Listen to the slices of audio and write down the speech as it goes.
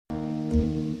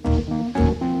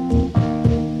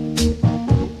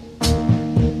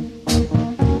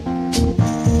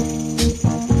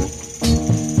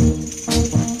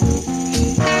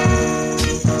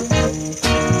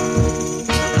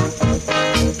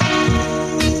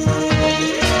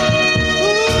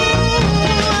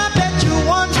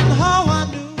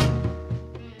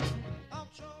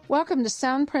Welcome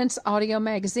to Soundprints Audio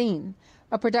Magazine,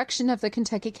 a production of the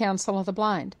Kentucky Council of the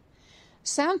Blind.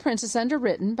 Soundprints is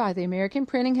underwritten by the American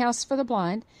Printing House for the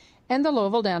Blind and the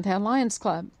Louisville Downtown Lions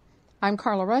Club. I'm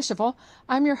Carla Ruschival.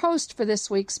 I'm your host for this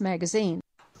week's magazine.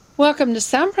 Welcome to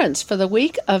Soundprints for the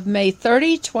week of May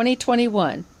 30,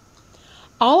 2021.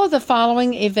 All of the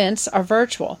following events are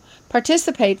virtual.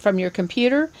 Participate from your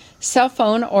computer, cell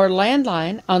phone, or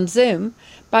landline on Zoom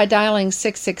by dialing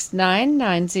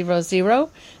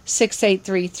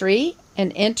 669-900-6833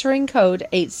 and entering code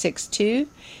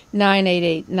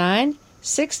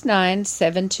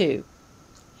 862-9889-6972.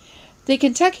 The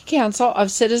Kentucky Council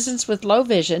of Citizens with Low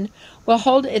Vision will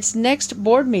hold its next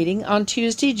board meeting on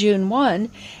Tuesday, June 1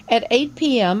 at 8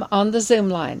 p.m. on the Zoom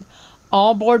line.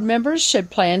 All board members should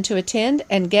plan to attend,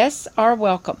 and guests are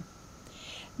welcome.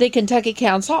 The Kentucky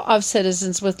Council of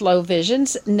Citizens with Low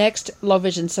Vision's next Low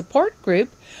Vision Support Group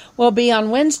will be on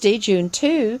Wednesday, June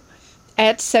 2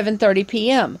 at 7:30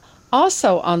 p.m.,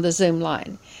 also on the Zoom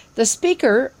line. The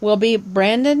speaker will be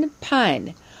Brandon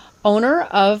Pine, owner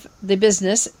of the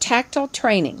business Tactile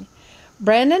Training.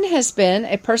 Brandon has been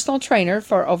a personal trainer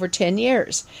for over 10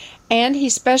 years, and he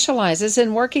specializes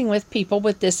in working with people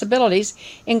with disabilities,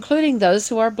 including those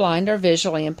who are blind or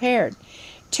visually impaired.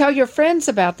 Tell your friends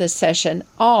about this session.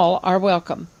 All are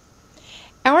welcome.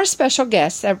 Our special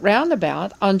guests at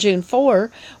Roundabout on June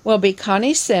 4 will be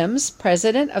Connie Sims,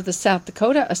 president of the South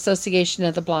Dakota Association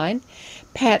of the Blind,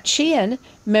 Pat Sheehan,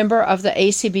 member of the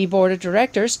ACB Board of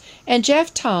Directors, and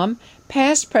Jeff Tom,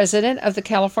 past president of the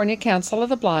California Council of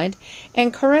the Blind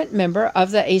and current member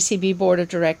of the ACB Board of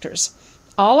Directors.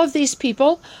 All of these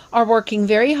people are working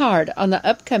very hard on the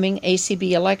upcoming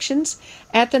ACB elections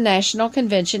at the National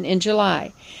Convention in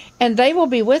July, and they will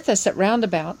be with us at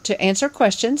Roundabout to answer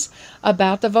questions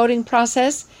about the voting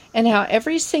process and how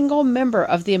every single member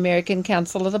of the American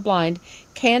Council of the Blind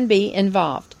can be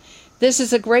involved. This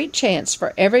is a great chance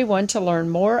for everyone to learn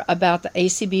more about the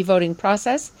ACB voting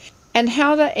process and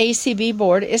how the ACB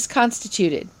board is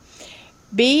constituted.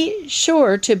 Be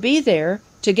sure to be there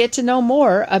to get to know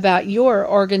more about your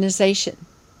organization.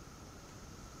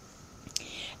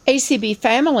 ACB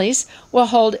Families will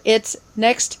hold its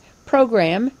next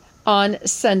program on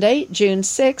Sunday, June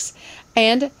 6,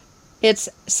 and its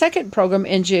second program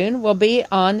in June will be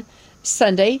on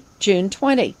Sunday, June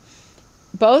 20.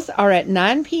 Both are at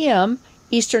 9 p.m.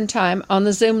 Eastern Time on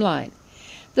the Zoom line.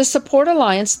 The Support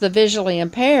Alliance of the Visually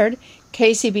Impaired,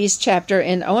 KCB's chapter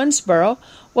in Owensboro,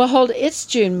 will hold its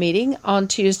June meeting on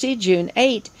Tuesday, June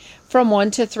 8, from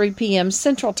 1 to 3 p.m.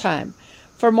 Central Time.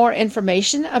 For more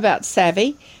information about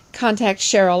Savvy, contact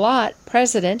Cheryl Lott,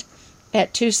 President,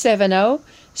 at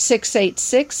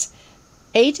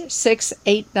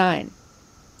 270-686-8689.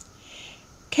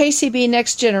 KCB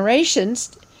Next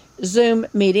Generation's Zoom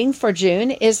meeting for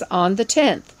June is on the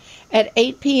 10th at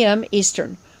 8 p.m.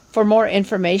 Eastern. For more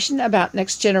information about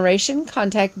Next Generation,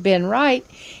 contact Ben Wright,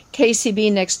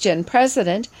 KCB Next Gen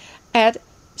President, at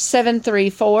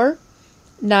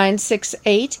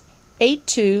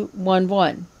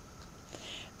 734-968-8211.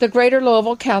 The Greater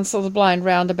Louisville Council of the Blind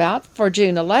Roundabout for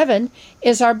June 11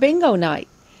 is our bingo night.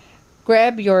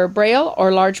 Grab your Braille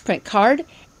or large print card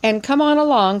and come on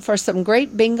along for some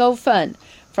great bingo fun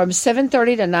from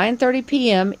 7:30 to 9:30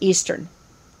 p.m. Eastern.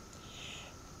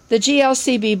 The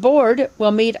GLCB Board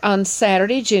will meet on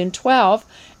Saturday, June 12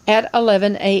 at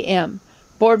 11 a.m.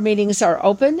 Board meetings are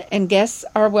open and guests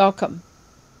are welcome.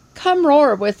 Come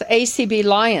roar with ACB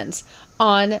Lions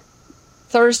on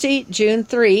Thursday, June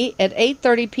 3 at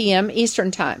 8:30 p.m.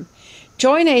 Eastern Time.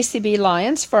 Join ACB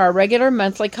Lions for our regular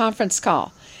monthly conference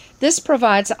call. This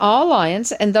provides all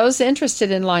Lions and those interested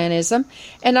in Lionism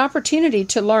an opportunity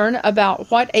to learn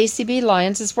about what ACB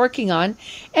Lions is working on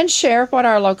and share what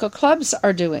our local clubs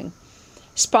are doing.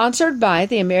 Sponsored by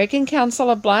the American Council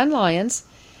of Blind Lions,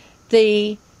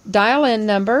 the dial-in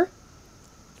number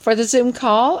for the Zoom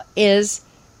call is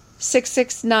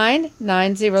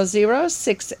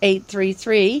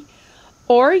 669-900-6833,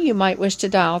 or you might wish to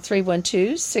dial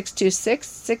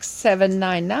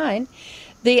 312-626-6799.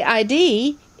 The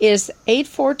ID is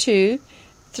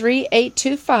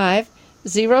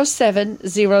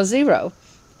 842-3825-0700,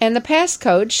 and the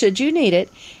passcode, should you need it,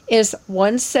 is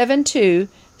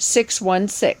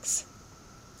 172616.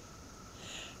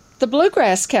 The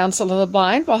Bluegrass Council of the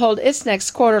Blind will hold its next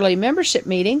quarterly membership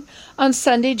meeting on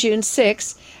Sunday, June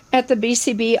 6, at the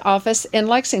BCB office in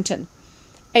Lexington.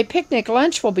 A picnic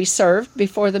lunch will be served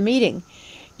before the meeting.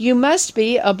 You must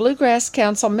be a Bluegrass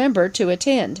Council member to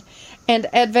attend, and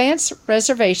advance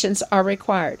reservations are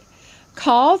required.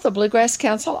 Call the Bluegrass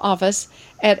Council office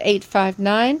at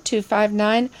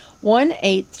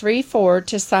 859-259-1834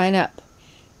 to sign up.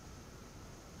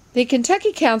 The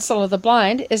Kentucky Council of the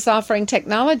Blind is offering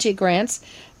technology grants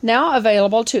now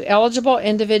available to eligible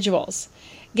individuals.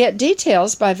 Get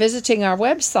details by visiting our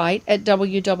website at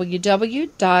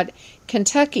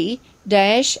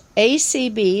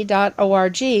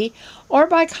www.kentucky-acb.org or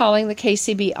by calling the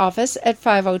KCB office at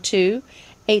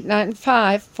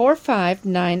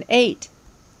 502-895-4598.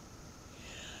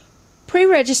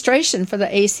 Pre-registration for the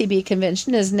ACB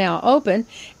convention is now open,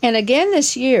 and again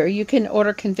this year you can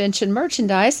order convention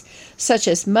merchandise such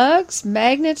as mugs,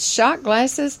 magnets, shot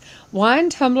glasses, wine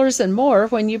tumblers, and more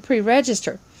when you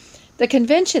pre-register. The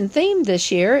convention theme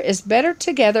this year is Better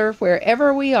Together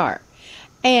Wherever We Are,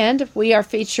 and we are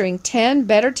featuring 10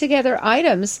 Better Together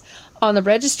items on the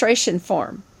registration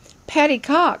form. Patty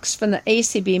Cox from the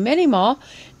ACB Mini Mall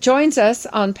joins us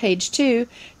on page 2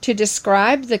 to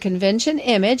describe the convention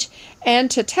image and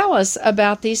to tell us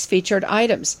about these featured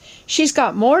items. She's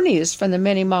got more news from the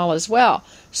Mini Mall as well,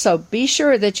 so be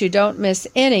sure that you don't miss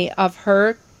any of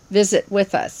her visit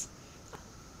with us.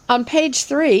 On page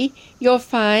 3, you'll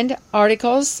find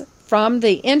articles from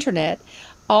the internet,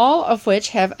 all of which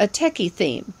have a techie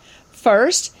theme.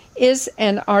 First is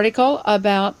an article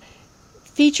about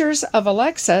features of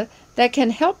Alexa that can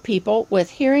help people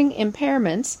with hearing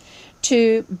impairments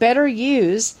to better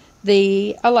use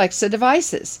the Alexa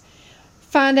devices.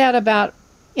 Find out about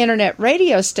internet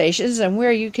radio stations and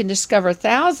where you can discover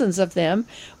thousands of them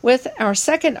with our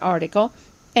second article.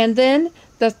 And then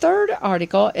the third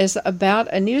article is about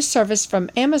a new service from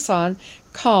Amazon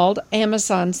called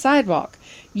Amazon Sidewalk.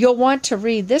 You'll want to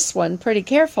read this one pretty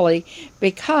carefully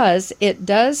because it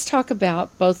does talk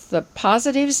about both the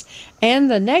positives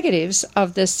and the negatives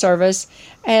of this service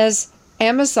as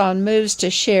Amazon moves to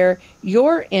share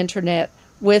your internet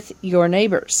with your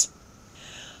neighbors.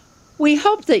 We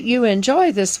hope that you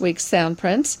enjoy this week's Sound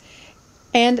Prints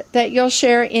and that you'll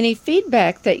share any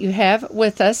feedback that you have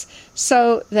with us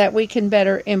so that we can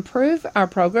better improve our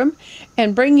program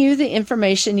and bring you the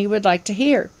information you would like to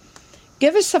hear.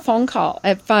 Give us a phone call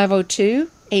at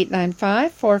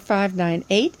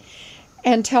 502-895-4598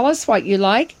 and tell us what you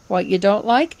like, what you don't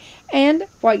like, and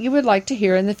what you would like to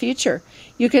hear in the future.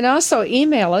 You can also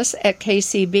email us at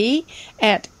kcb@kentucky,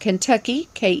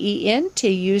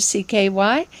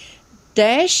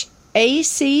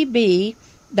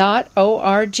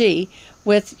 KENTUCKY-ACB.org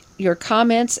with your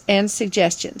comments and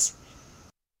suggestions.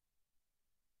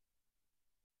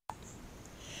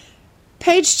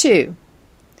 Page 2.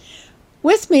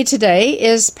 With me today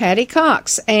is Patty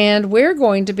Cox, and we're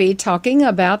going to be talking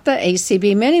about the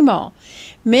ACB Mini Mall.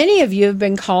 Many of you have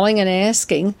been calling and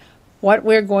asking what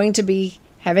we're going to be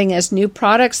having as new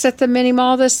products at the Mini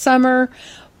Mall this summer,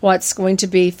 what's going to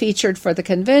be featured for the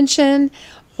convention,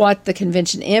 what the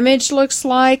convention image looks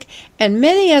like, and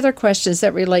many other questions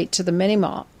that relate to the Mini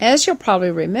Mall. As you'll probably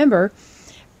remember,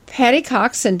 Patty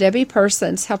Cox and Debbie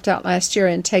Persons helped out last year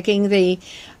in taking the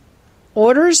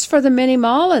orders for the Mini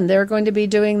Mall, and they're going to be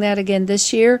doing that again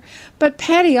this year. But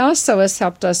Patty also has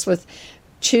helped us with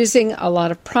choosing a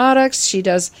lot of products. She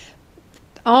does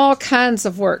all kinds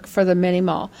of work for the Mini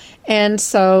Mall, and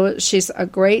so she's a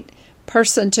great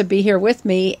person to be here with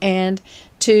me and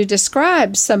to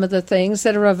describe some of the things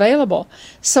that are available.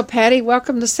 So Patty,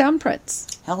 welcome to Sound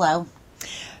Prints. Hello.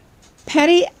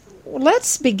 Patty,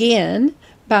 let's begin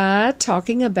by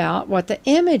talking about what the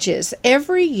image is.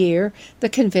 Every year, the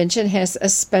convention has a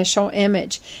special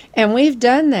image, and we've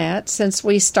done that since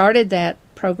we started that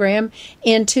program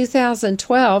in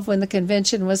 2012 when the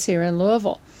convention was here in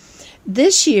Louisville.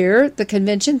 This year, the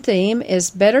convention theme is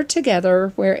Better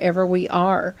Together Wherever We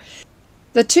Are.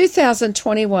 The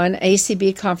 2021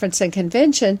 ACB Conference and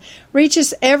Convention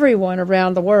reaches everyone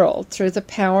around the world through the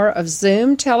power of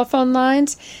Zoom telephone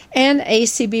lines and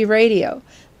ACB radio.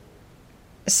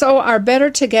 So our Better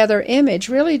Together image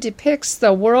really depicts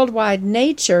the worldwide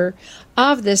nature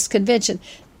of this convention.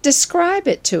 Describe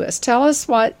it to us. Tell us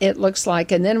what it looks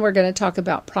like, and then we're going to talk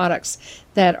about products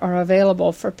that are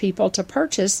available for people to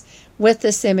purchase with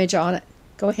this image on it.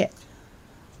 Go ahead.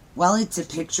 Well, it's a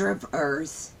picture of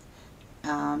Earth.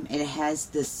 It has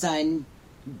the sun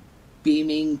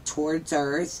beaming towards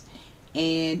Earth,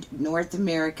 and North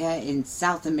America and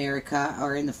South America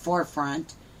are in the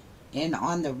forefront. And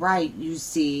on the right, you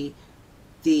see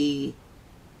the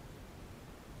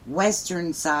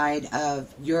western side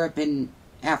of Europe and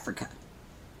Africa.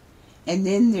 And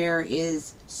then there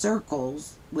is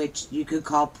circles, which you could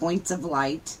call points of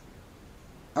light,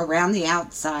 around the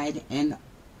outside and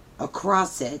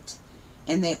across it.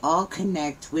 And they all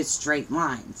connect with straight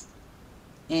lines.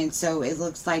 And so it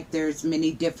looks like there's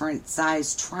many different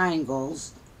sized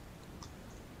triangles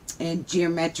and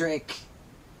geometric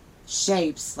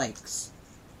shapes like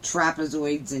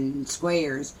trapezoids and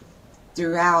squares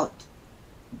throughout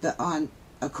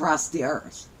across the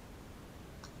earth.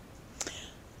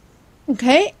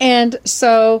 Okay, and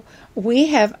so we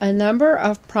have a number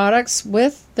of products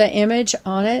with the image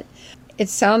on it. It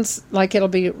sounds like it'll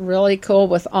be really cool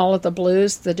with all of the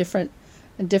blues, the different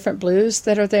blues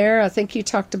that are there. I think you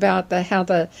talked about how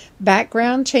the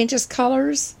background changes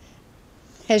colors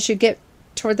as you get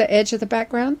toward the edge of the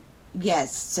background.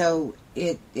 Yes, so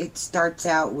it starts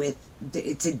out with,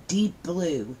 it's a deep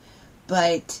blue,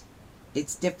 but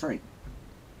it's different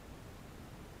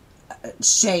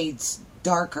shades,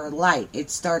 darker light. It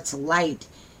starts light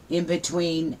in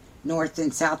between North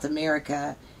and South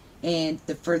America, and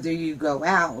the further you go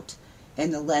out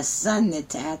and the less sun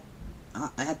that's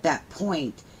at that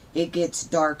point, it gets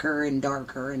darker and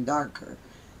darker and darker.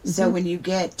 Mm-hmm. So when you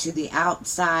get to the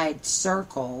outside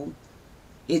circle,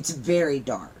 it's very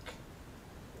dark.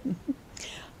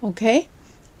 Okay.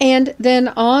 And then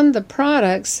on the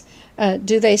products,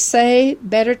 do they say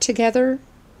better together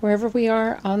wherever we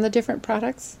are on the different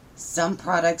products? Some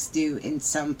products do and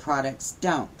some products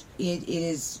don't. It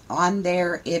is on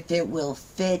there if it will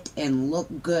fit and look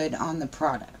good on the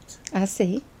product. I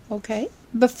see. Okay.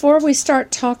 Before we start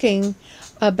talking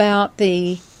about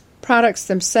the products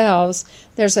themselves,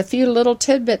 there's a few little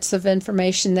tidbits of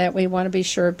information that we want to be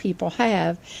sure people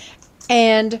have.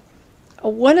 And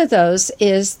one of those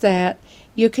is that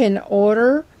you can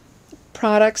order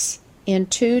products in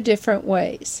two different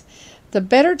ways. The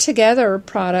Better Together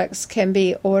products can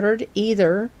be ordered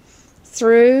either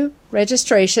through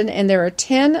registration, and there are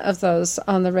 10 of those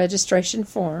on the registration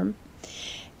form.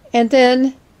 And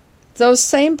then those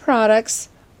same products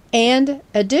and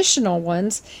additional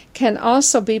ones can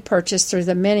also be purchased through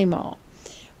the mini mall.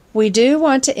 We do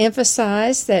want to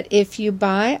emphasize that if you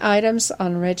buy items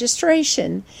on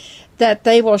registration, that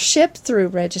they will ship through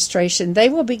registration. They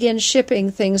will begin shipping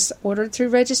things ordered through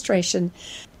registration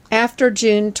after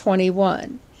June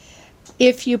 21.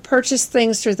 If you purchase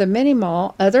things through the mini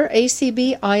mall, other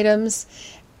ACB items,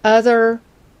 other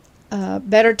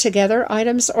Better Together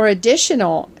items, or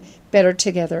additional Better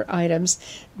Together items,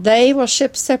 they will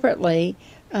ship separately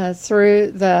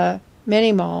through the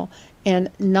mini mall and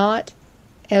not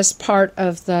as part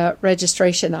of the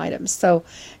registration items. So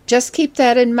just keep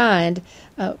that in mind.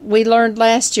 We learned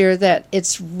last year that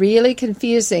it's really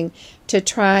confusing to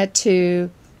try to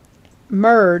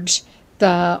merge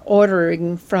the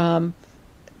ordering from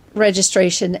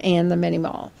registration and the mini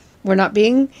mall. We're not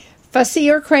being fussy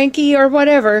or cranky or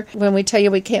whatever when we tell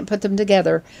you we can't put them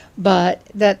together, but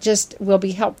that just will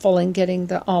be helpful in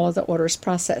getting all of the orders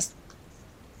processed.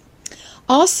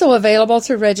 Also available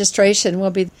through registration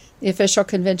will be the official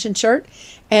convention shirt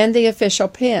and the official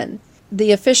pin.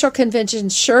 The official convention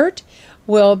shirt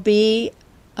will be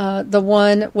the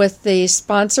one with the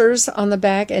sponsors on the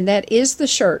back, and that is the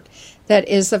shirt that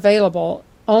is available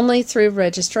only through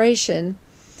registration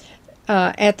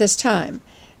at this time.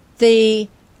 The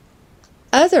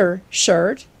other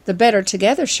shirt, the Better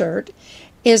Together shirt,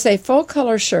 is a full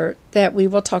color shirt that we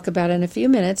will talk about in a few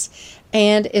minutes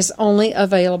and is only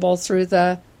available through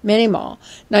the mini mall.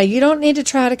 Now, you don't need to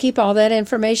try to keep all that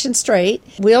information straight.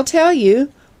 We'll tell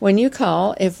you when you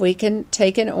call if we can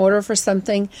take an order for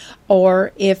something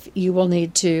or if you will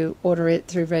need to order it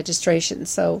through registration.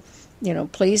 So,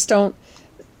 please don't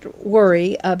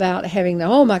worry about having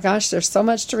oh my gosh, there's so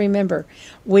much to remember.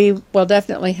 We will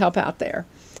definitely help out there.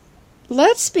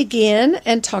 Let's begin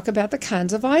and talk about the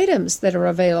kinds of items that are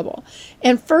available.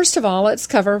 And first of all, let's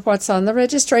cover what's on the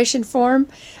registration form,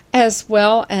 as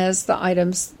well as the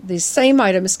items. These same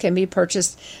items can be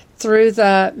purchased through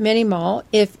the mini mall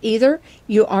if either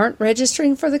you aren't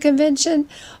registering for the convention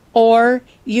or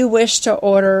you wish to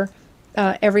order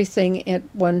everything at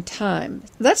one time.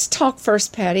 Let's talk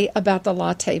first, Patty, about the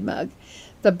latte mug.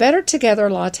 The Better Together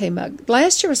latte mug.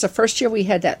 Last year was the first year we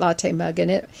had that latte mug, and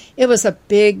it was a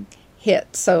big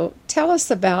hit. So tell us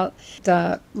about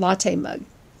the latte mug.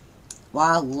 Well,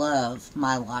 I love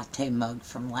my latte mug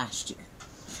from last year.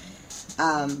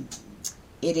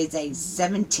 It is a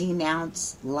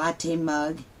 17-ounce latte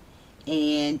mug,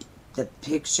 and the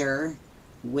picture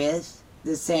with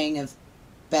the saying of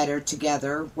Better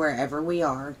Together wherever we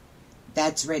are,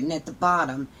 that's written at the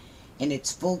bottom, and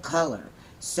it's full color.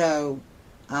 So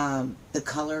the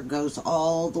color goes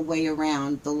all the way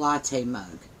around the latte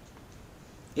mug.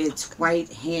 It's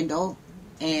white handle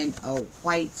and a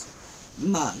white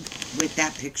mug with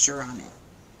that picture on it.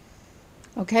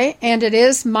 Okay, and it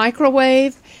is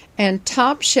microwave and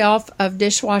top shelf of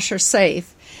dishwasher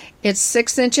safe. It's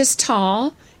 6 inches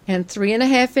tall and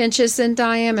 3.5 inches in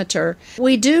diameter.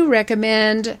 We do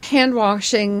recommend hand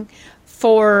washing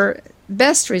for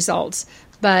best results.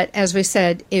 But as we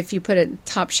said, if you put it in the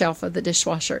top shelf of the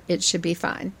dishwasher, it should be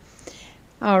fine.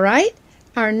 All right,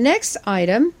 our next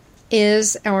item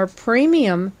is our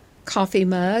premium coffee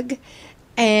mug,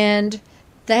 and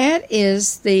that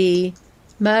is the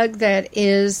mug that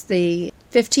is the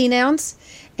 15 ounce.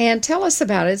 And tell us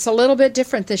about it. It's a little bit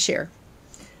different this year.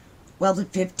 Well, the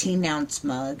 15-ounce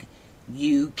mug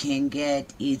you can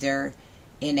get either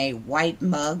in a white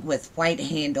mug with white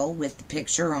handle with the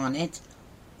picture on it,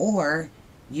 or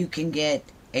you can get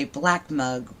a black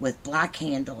mug with black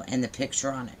handle and the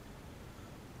picture on it.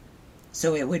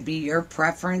 So it would be your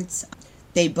preference.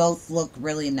 They both look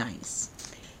really nice.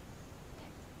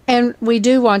 And we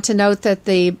do want to note that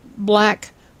the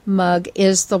black mug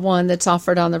is the one that's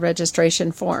offered on the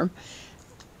registration form.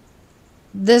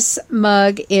 This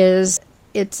mug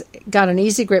it's got an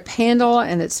easy grip handle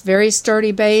and it's very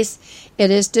sturdy base.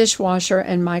 It is dishwasher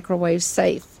and microwave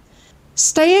safe.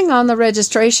 Staying on the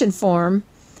registration form,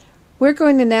 we're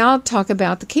going to now talk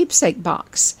about the keepsake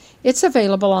box. It's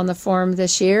available on the form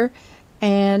this year,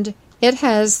 and it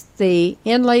has the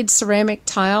inlaid ceramic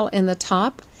tile in the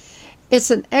top.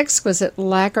 It's an exquisite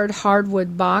lacquered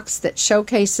hardwood box that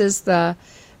showcases the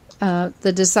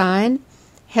design.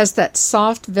 Has that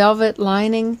soft velvet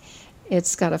lining.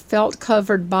 It's got a felt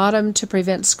covered bottom to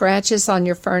prevent scratches on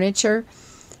your furniture.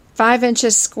 5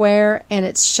 inches square, and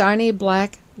it's shiny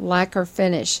black lacquer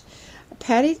finish.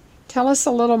 Patty, tell us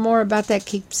a little more about that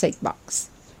keepsake box.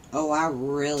 Oh, I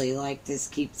really like this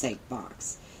keepsake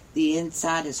box. The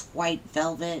inside is white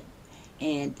velvet,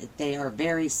 and they are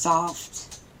very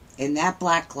soft. And that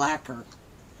black lacquer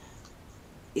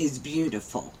is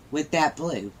beautiful with that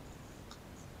blue.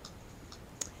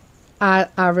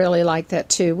 I really like that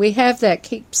too. We have that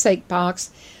keepsake box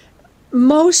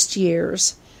most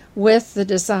years with the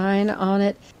design on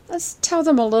it. Let's tell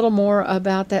them a little more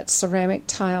about that ceramic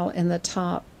tile in the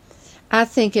top. I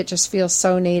think it just feels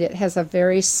so neat. It has a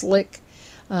very slick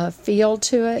feel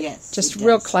to it. Yes, just it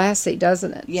real does. Classy,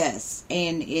 doesn't it? Yes,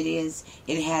 and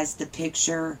it has the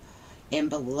picture, and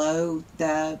below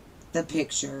the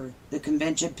picture, the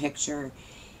convention picture,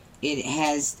 it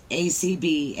has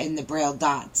ACB and the Braille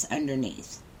dots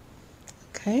underneath.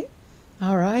 Okay.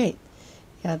 All right.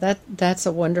 Yeah, that's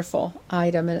a wonderful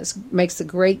item, and it makes a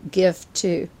great gift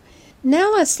too.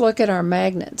 Now let's look at our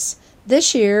magnets.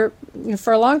 This year,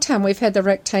 for a long time, we've had the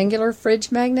rectangular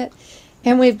fridge magnet,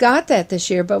 and we've got that this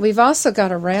year, but we've also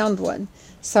got a round one.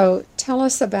 So tell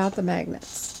us about the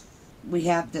magnets. We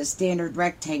have the standard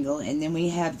rectangle, and then we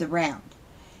have the round.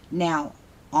 Now,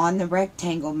 on the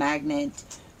rectangle magnet,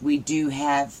 we do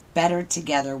have Better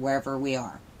Together wherever we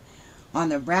are. On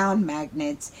the round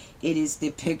magnets, it is the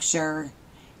picture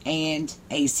and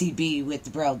ACB with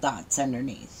the Braille dots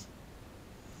underneath.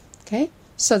 Okay,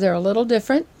 so they're a little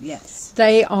different. Yes.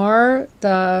 They are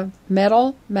the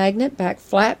metal magnet back,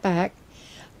 flat back.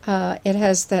 It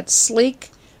has that sleek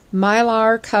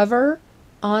mylar cover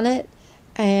on it,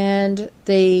 and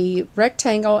the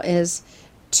rectangle is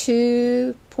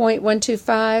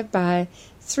 2.125 by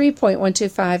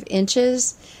 3.125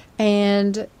 inches,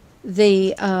 and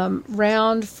the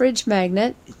round fridge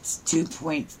magnet, It's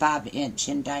 2.5 inch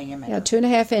in diameter.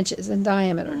 2.5 inches in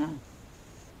diameter. Mhm.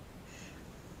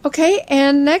 Okay,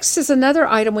 and next is another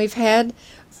item we've had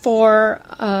for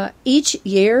each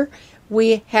year.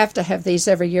 We have to have these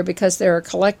every year because there are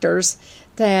collectors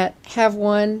that have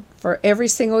one for every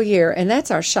single year, and that's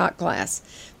our shot glass.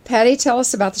 Patty, tell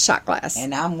us about the shot glass.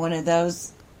 And I'm one of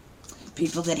those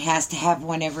people that has to have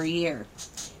one every year,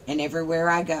 and everywhere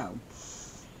I go.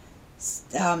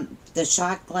 The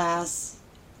shot glass,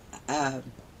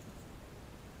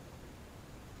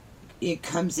 it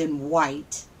comes in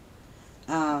white,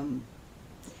 and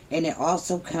it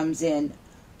also comes in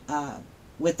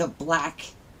with a black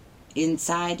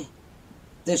inside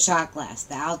the shot glass.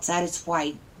 The outside is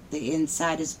white, the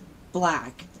inside is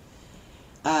black,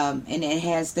 and it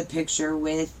has the picture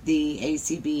with the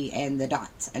ACB and the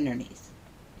dots underneath.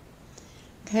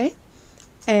 Okay,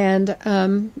 and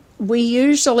we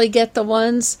usually get the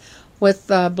ones with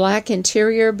the black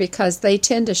interior because they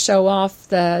tend to show off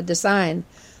the design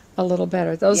a little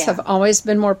better. Those have always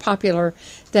been more popular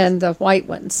than the white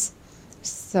ones.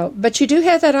 So, but you do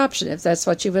have that option if that's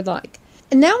what you would like.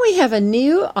 And now we have a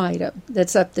new item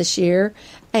that's up this year,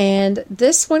 and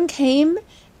this one came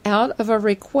out of a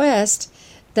request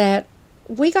that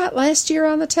we got last year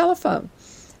on the telephone.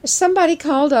 Somebody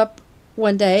called up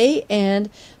one day and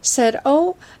said,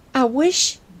 "Oh, I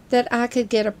wish that I could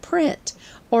get a print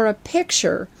or a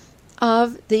picture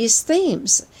of these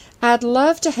themes. I'd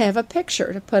love to have a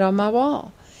picture to put on my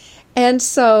wall." And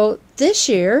so this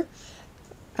year,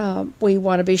 we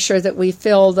want to be sure that we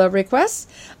fill the requests.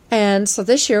 And so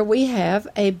this year we have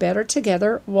a Better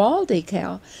Together wall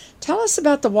decal. Tell us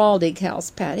about the wall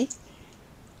decals, Patty.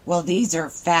 Well, these are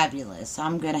fabulous.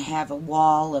 I'm going to have a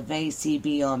wall of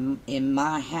ACB in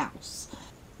my house.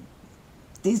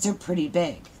 These are pretty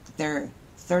big. They're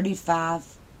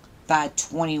 35 by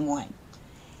 21.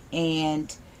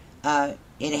 And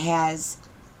it has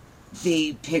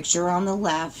the picture on the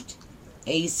left,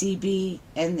 ACB,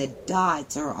 and the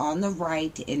dots are on the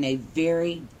right in a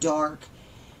very dark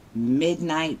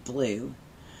midnight blue.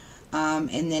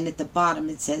 And then at the bottom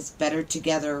it says Better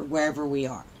Together wherever we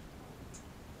are.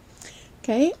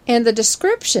 Okay, and the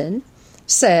description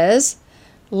says,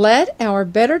 let our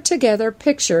Better Together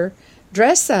picture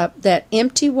dress up that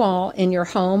empty wall in your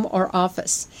home or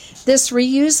office. This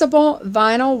reusable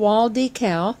vinyl wall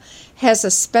decal has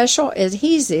a special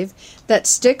adhesive that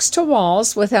sticks to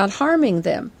walls without harming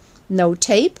them. No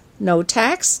tape, no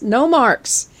tacks, no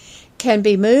marks. Can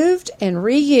be moved and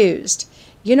reused.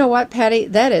 You know what, Patty?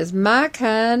 That is my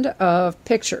kind of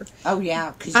picture. Oh,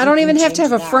 yeah. 'Cause I don't even have to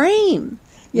have a frame,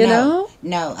 you know?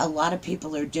 No, a lot of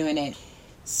people are doing it.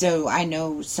 So I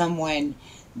know someone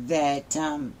that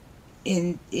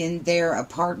in their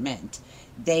apartment,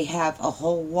 they have a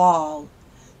whole wall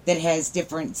that has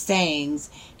different sayings,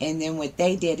 and then what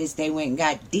they did is they went and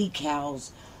got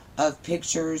decals of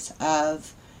pictures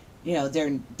of, you know,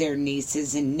 their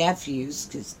nieces and nephews,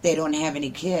 because they don't have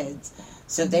any kids,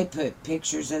 so they put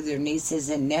pictures of their nieces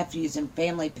and nephews and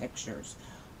family pictures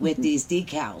with these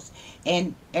decals.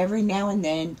 And every now and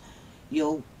then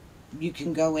you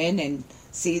can go in and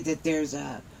see that there's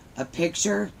a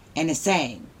picture and a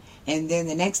saying, and then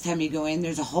the next time you go in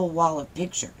there's a whole wall of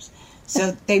pictures.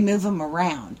 So they move them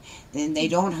around. Then they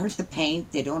don't hurt the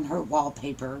paint. They don't hurt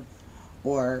wallpaper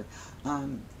or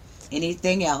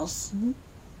anything else.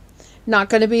 Not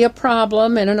going to be a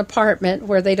problem in an apartment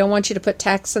where they don't want you to put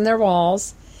tacks in their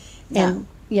walls. And,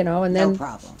 you know, and then, no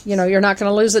problem. You know, you're not going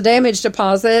to lose a damage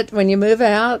deposit when you move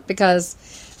out because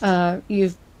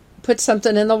you've put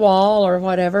something in the wall or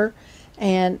whatever.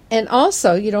 And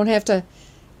also, you don't have to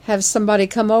have somebody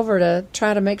come over to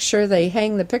try to make sure they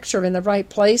hang the picture in the right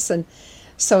place, and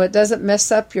so it doesn't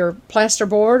mess up your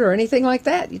plasterboard or anything like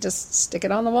that. You just stick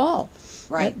it on the wall.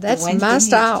 Right. That's my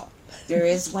style. There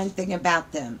is one thing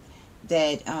about them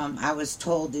that I was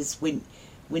told is when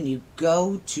you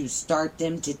go to start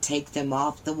them to take them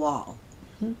off the wall,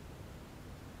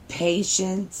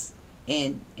 patience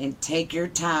and take your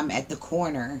time at the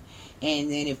corner, and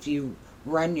then if you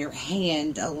run your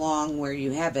hand along where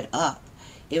you have it up,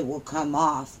 it will come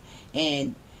off,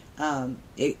 and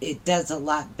it does a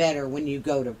lot better when you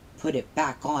go to put it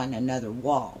back on another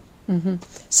wall.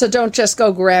 So don't just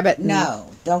go grab it. No,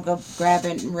 don't go grab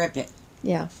it and rip it.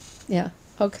 Yeah.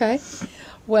 Okay.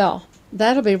 Well,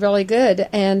 that'll be really good,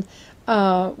 and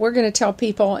we're going to tell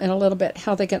people in a little bit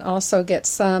how they can also get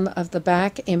some of the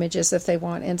back images if they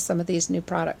want in some of these new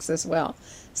products as well.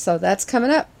 So that's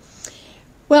coming up.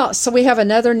 Well, so we have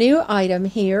another new item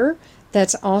here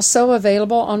that's also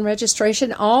available on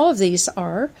registration. All of these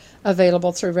are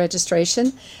available through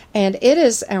registration, and it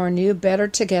is our new Better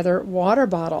Together water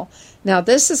bottle. Now,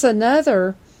 this is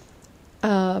another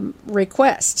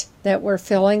request that we're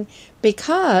filling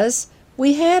because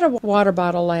we had a water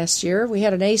bottle last year. We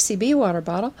had an ACB water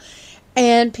bottle,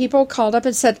 and people called up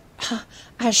and said,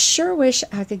 I sure wish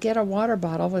I could get a water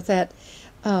bottle with that,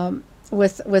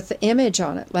 with the image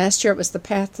on it. Last year it was the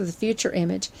Path to the Future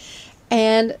image.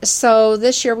 And so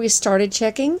this year we started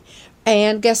checking,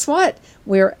 and guess what?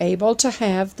 We're able to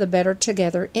have the Better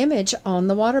Together image on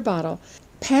the water bottle.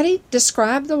 Patty,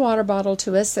 describe the water bottle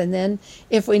to us, and then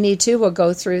if we need to, we'll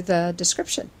go through the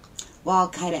description. Well, I'll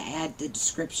kind of add the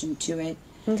description to it.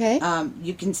 Okay.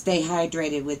 You can stay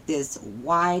hydrated with this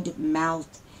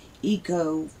wide-mouthed,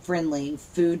 eco-friendly,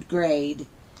 food-grade,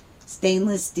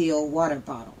 stainless steel water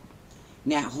bottle.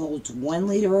 Now it holds 1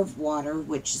 liter of water,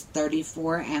 which is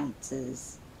 34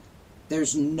 ounces.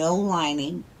 There's no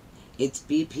lining. It's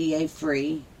BPA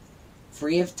free,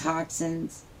 free of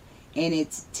toxins, and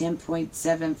it's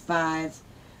 10.75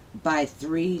 by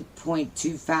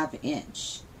 3.25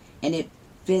 inch. And it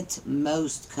fits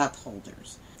most cup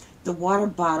holders. The water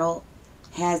bottle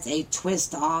has a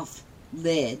twist-off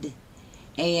lid,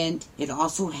 and it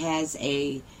also has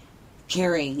a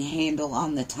carrying handle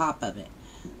on the top of it.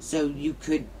 So you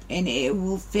could, and it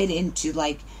will fit into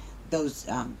like those,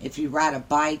 if you ride a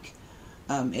bike,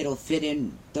 it'll fit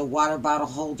in the water bottle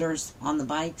holders on the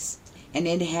bikes. And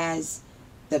it has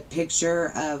the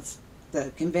picture of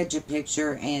the convention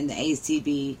picture and the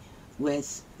ACB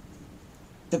with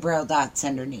the Braille dots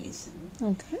underneath.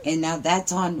 Okay. And now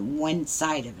that's on one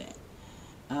side of it.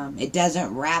 It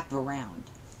doesn't wrap around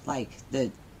like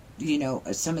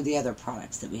some of the other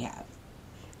products that we have.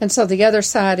 And so the other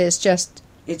side is just...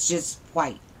 It's just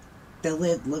white. The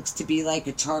lid looks to be like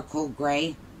a charcoal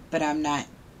gray, but I'm not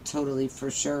totally for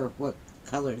sure what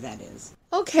color that is.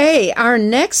 Okay, our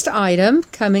next item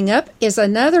coming up is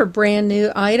another brand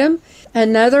new item,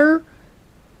 another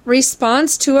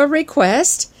response to a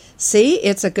request. See,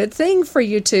 it's a good thing for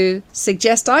you to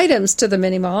suggest items to the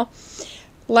Mini Mall.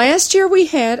 Last year we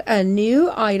had a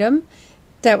new item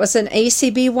that was an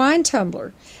ACB wine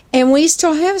tumbler, and we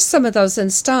still have some of those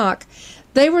in stock.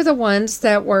 They were the ones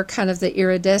that were kind of the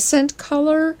iridescent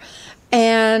color,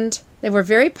 and they were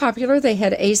very popular. They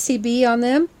had ACB on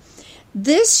them.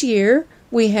 This year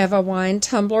we have a wine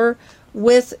tumbler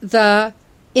with the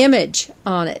image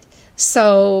on it.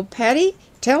 So, Patty,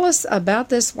 tell us about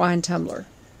this wine tumbler.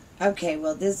 Okay,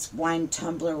 well, this wine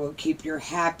tumbler will keep your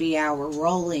happy hour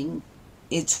rolling.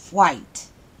 It's white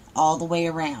all the way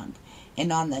around.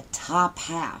 And on the top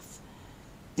half,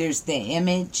 there's the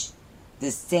image,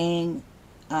 the saying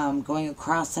going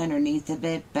across underneath of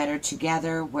it, better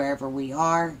together wherever we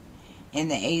are,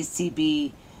 and the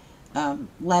ACB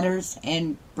letters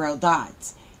and braille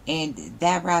dots. And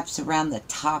that wraps around the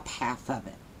top half of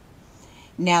it.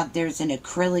 Now, there's an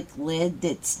acrylic lid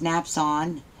that snaps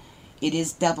on. It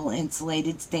is double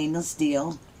insulated stainless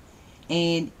steel,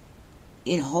 and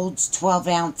it holds 12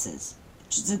 ounces,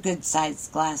 which is a good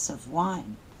sized glass of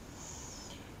wine.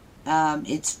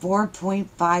 It's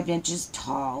 4.5 inches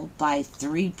tall by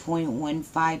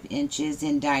 3.15 inches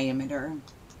in diameter.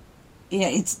 Yeah,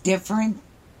 it's different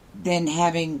than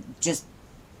having just,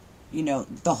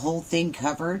 the whole thing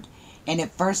covered. And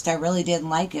at first I really didn't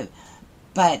like it,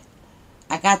 but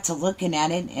I got to looking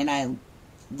at it and I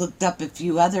looked up a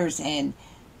few others, and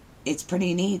it's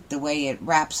pretty neat the way it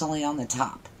wraps only on the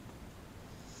top.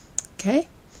 Okay,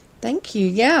 thank you.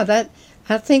 Yeah,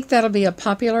 I think that'll be a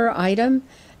popular item,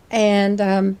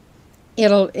 and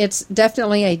it's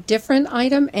definitely a different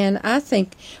item, and I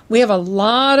think we have a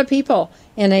lot of people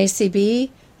in ACB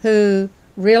who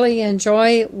really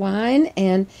enjoy wine,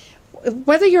 and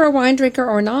whether you're a wine drinker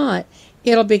or not,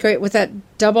 it'll be great with that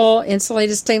double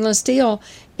insulated stainless steel.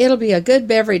 It'll be a good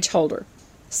beverage holder.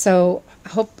 So I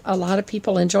hope a lot of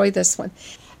people enjoy this one.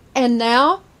 And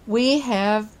now we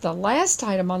have the last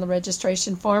item on the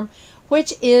registration form,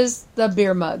 which is the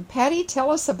beer mug. Patty, tell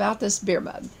us about this beer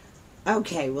mug.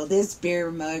 Okay, well, this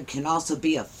beer mug can also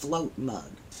be a float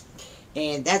mug,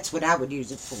 and that's what I would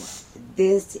use it for.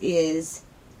 This is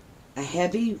a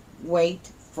heavyweight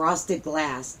frosted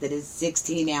glass that is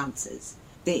 16 ounces.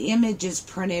 The image is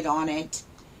printed on it,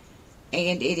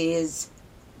 and it is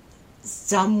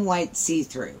somewhat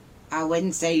see-through. I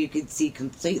wouldn't say you could see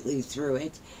completely through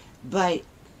it, but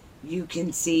you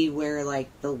can see where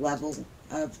the level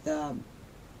of the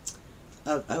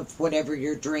of whatever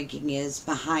you're drinking is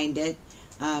behind it.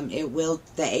 The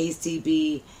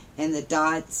ACB and the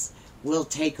dots will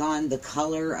take on the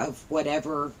color of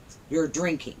whatever you're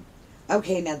drinking.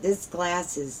 Okay, now this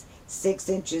glass is 6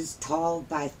 inches tall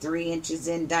by 3 inches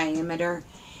in diameter,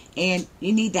 and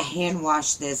you need to hand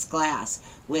wash this glass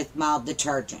with mild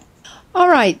detergent. All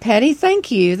right, Patty,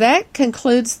 thank you. That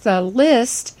concludes the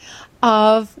list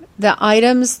of the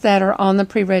items that are on the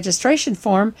pre-registration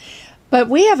form, but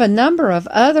we have a number of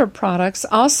other products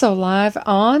also live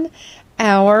on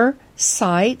our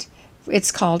site.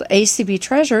 It's called ACB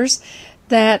Treasures,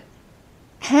 that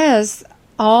has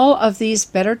all of these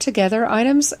Better Together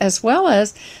items, as well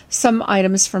as some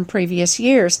items from previous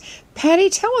years.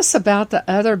 Patty, tell us about the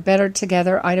other Better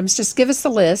Together items. Just give us the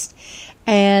list,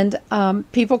 and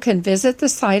people can visit the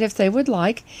site if they would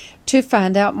like to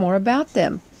find out more about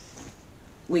them.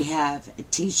 We have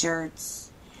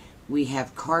t-shirts, we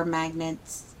have car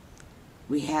magnets,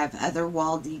 we have other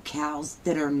wall decals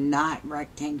that are not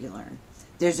rectangular.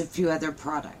 There's a few other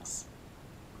products.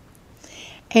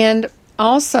 And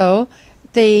also,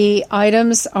 the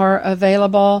items are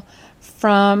available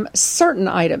from certain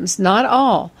items, not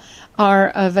all,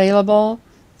 are available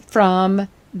from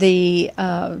the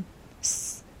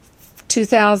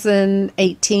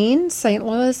 2018 St.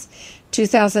 Louis,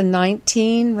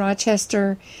 2019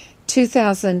 Rochester,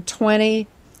 2020,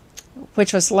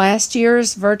 which was last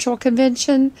year's virtual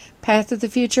convention, Path of the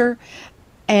Future,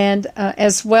 and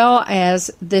as well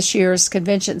as this year's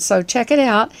convention. So check it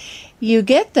out. You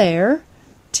get there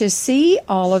to see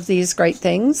all of these great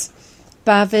things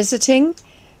by visiting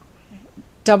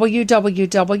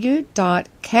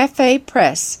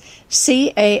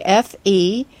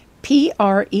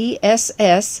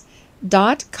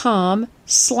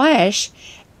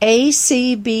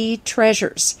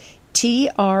Treasures,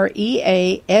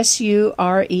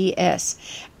 Treasures.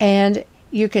 And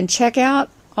you can check out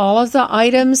all of the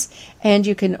items and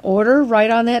you can order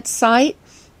right on that site,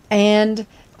 and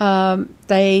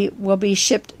they will be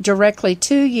shipped directly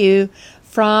to you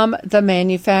from the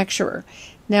manufacturer.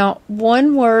 Now,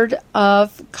 one word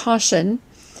of caution: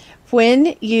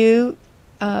 when you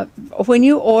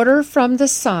order from the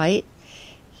site,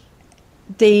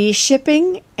 the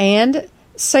shipping and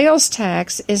sales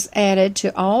tax is added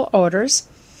to all orders.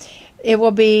 It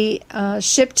will be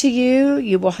shipped to you.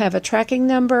 You will have a tracking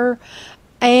number,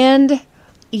 and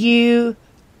you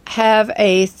have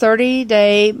a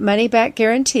 30-day money-back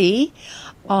guarantee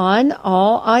on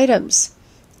all items.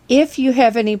 If you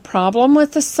have any problem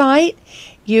with the site,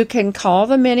 you can call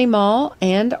the mini mall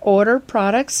and order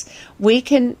products. We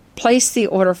can place the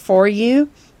order for you.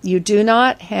 You do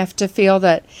not have to feel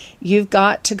that you've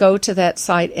got to go to that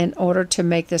site in order to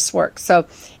make this work. So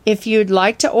if you'd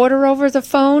like to order over the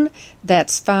phone,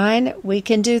 that's fine. We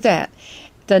can do that.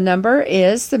 The number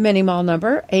is the mini mall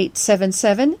number,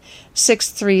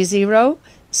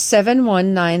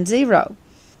 877-630-7190.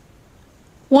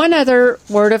 One other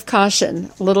word of caution,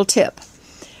 little tip.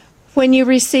 When you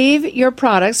receive your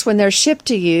products, when they're shipped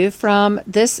to you from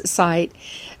this site,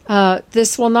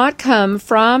 this will not come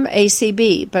from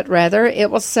ACB, but rather it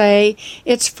will say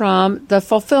it's from the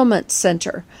fulfillment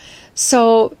center.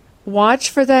 So watch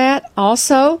for that.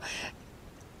 Also,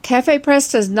 Cafe Press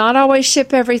does not always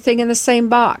ship everything in the same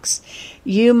box.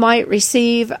 You might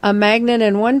receive a magnet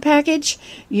in one package.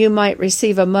 You might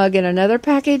receive a mug in another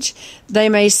package. They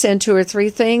may send 2 or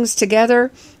 3 things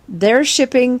together. Their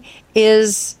shipping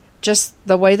is just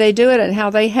the way they do it and how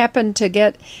they happen to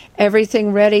get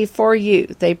everything ready for you.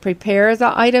 They prepare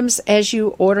the items as you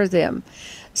order them.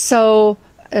 So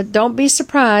don't be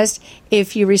surprised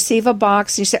if you receive a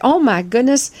box and you say, oh my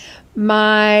goodness,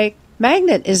 my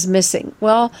magnet is missing.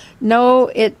 Well, no,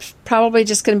 it's probably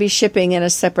just going to be shipping in a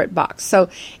separate box. So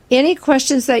any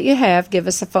questions that you have, give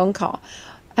us a phone call.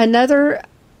 Another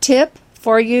tip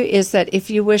for you is that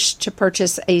if you wish to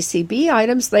purchase ACB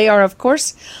items, they are, of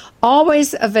course,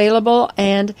 always available,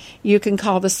 and you can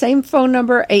call the same phone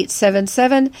number,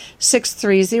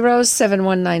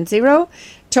 877-630-7190,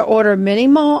 to order mini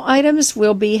mall items.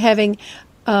 We'll be having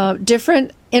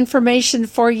different information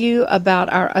for you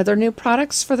about our other new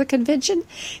products for the convention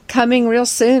coming real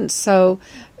soon. So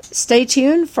stay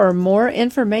tuned for more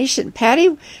information.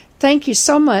 Patty, thank you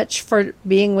so much for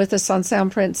being with us on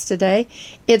Soundprints today.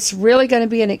 It's really going to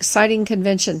be an exciting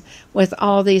convention with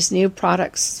all these new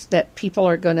products that people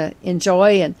are going to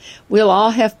enjoy, and we'll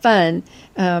all have fun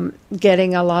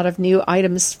getting a lot of new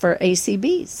items for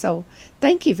ACB. So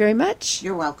thank you very much.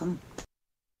 You're welcome.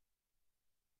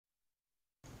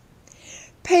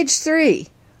 Page 3,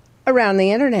 Around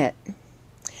the Internet.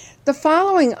 The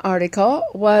following article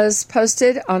was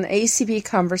posted on ACB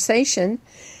Conversation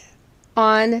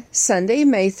on Sunday,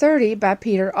 May 30 by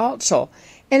Peter Altschul,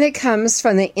 and it comes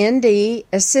from the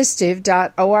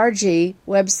ndassistive.org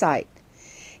website.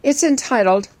 It's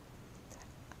entitled,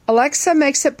 Alexa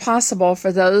Makes It Possible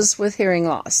for Those with Hearing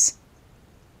Loss.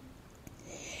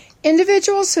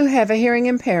 Individuals who have a hearing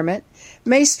impairment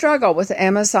may struggle with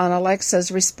Amazon Alexa's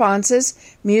responses,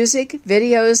 music,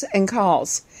 videos, and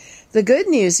calls. The good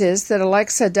news is that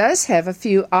Alexa does have a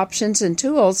few options and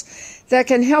tools that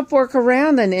can help work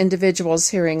around an individual's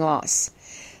hearing loss.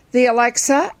 The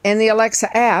Alexa and the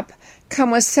Alexa app come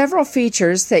with several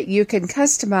features that you can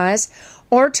customize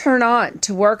or turn on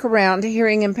to work around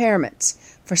hearing impairments.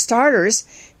 For starters,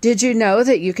 did you know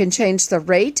that you can change the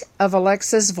rate of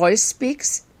Alexa's voice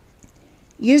speaks?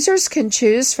 Users can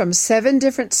choose from 7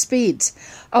 different speeds: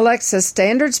 Alexa's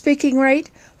standard speaking rate,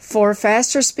 4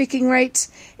 faster speaking rates,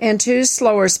 and 2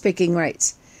 slower speaking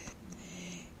rates.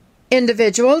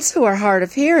 Individuals who are hard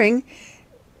of hearing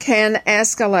can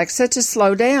ask Alexa to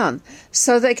slow down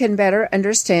so they can better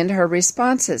understand her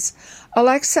responses.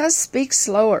 Alexa, speak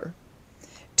slower.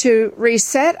 To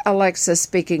reset Alexa's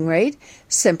speaking rate,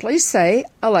 simply say,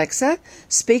 Alexa,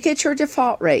 speak at your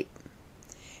default rate.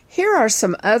 Here are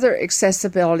some other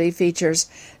accessibility features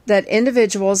that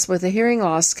individuals with a hearing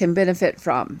loss can benefit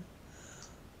from.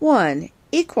 1.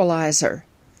 Equalizer.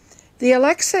 The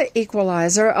Alexa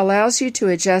equalizer allows you to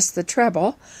adjust the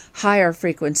treble, higher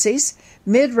frequencies,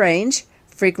 mid-range,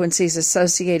 frequencies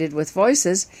associated with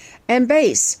voices, and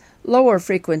bass, lower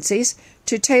frequencies,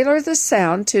 to tailor the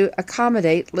sound to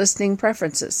accommodate listening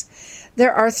preferences.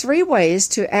 There are 3 ways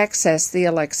to access the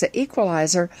Alexa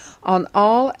equalizer on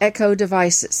all Echo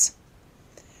devices.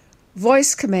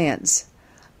 Voice commands.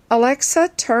 Alexa,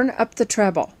 turn up the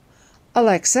treble.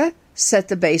 Alexa, set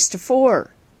the bass to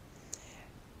 4.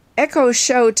 Echo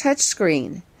Show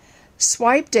touchscreen.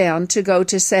 Swipe down to go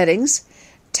to Settings,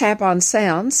 tap on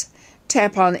Sounds,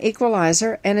 tap on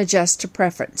Equalizer, and adjust to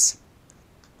Preference.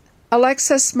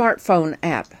 Alexa Smartphone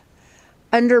app.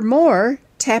 Under More,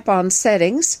 tap on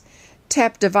Settings,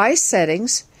 tap Device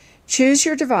Settings, choose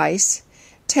your device,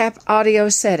 tap Audio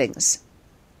Settings.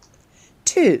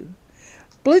 2.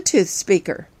 Bluetooth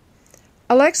speaker.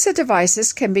 Alexa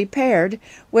devices can be paired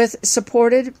with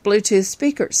supported Bluetooth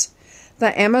speakers.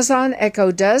 The Amazon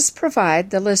Echo does provide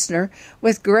the listener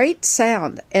with great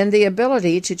sound and the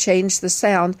ability to change the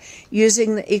sound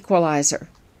using the equalizer.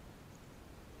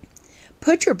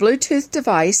 Put your Bluetooth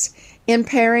device in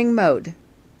pairing mode.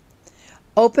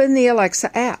 Open the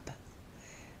Alexa app.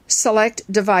 Select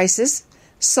Devices,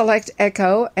 select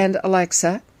Echo and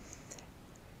Alexa,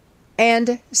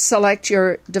 and select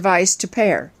your device to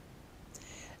pair.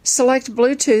 Select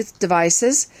Bluetooth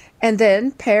devices and then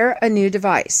pair a new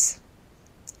device.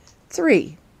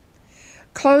 3.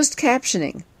 Closed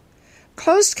captioning.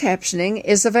 Closed captioning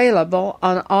is available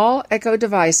on all Echo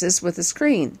devices with a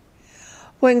screen.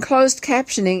 When closed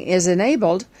captioning is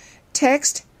enabled,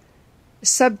 text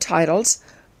subtitles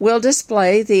will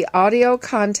display the audio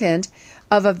content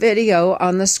of a video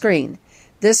on the screen.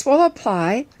 This will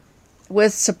apply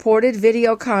with supported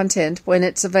video content when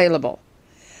it's available.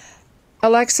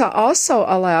 Alexa also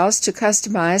allows to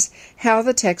customize how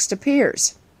the text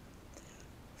appears.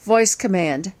 Voice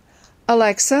command.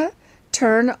 Alexa,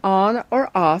 turn on or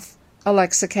off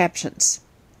Alexa Captions.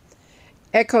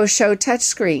 Echo Show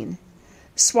touchscreen.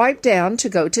 Swipe down to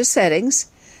go to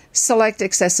Settings, select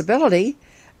Accessibility,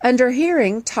 under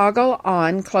Hearing toggle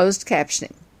on closed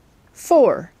captioning.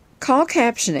 4. Call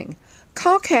captioning.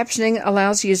 Call captioning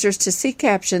allows users to see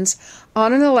captions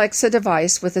on an Alexa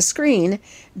device with a screen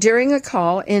during a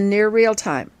call in near real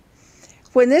time.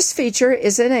 When this feature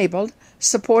is enabled,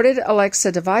 supported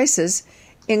Alexa devices,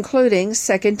 including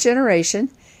second generation,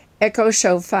 Echo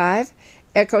Show 5,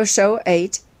 Echo Show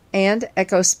 8, and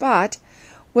Echo Spot,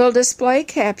 will display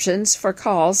captions for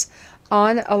calls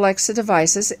on Alexa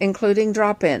devices, including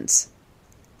drop-ins.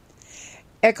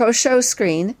 Echo Show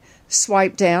screen.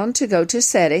 Swipe down to go to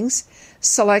Settings,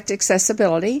 select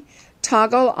Accessibility,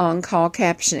 toggle on Call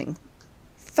Captioning.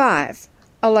 5.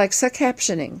 Alexa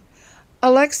Captioning.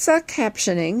 Alexa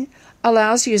Captioning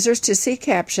allows users to see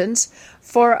captions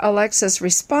for Alexa's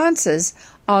responses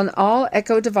on all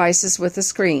Echo devices with a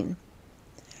screen.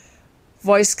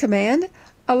 Voice command.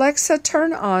 Alexa,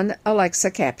 turn on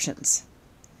Alexa Captions.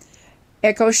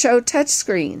 Echo Show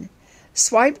touchscreen.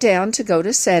 Swipe down to go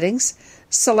to Settings,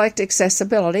 select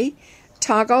Accessibility,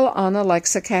 toggle on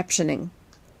Alexa Captioning.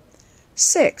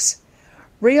 6.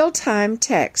 Real-time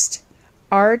text,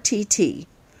 RTT.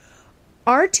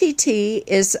 RTT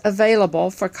is available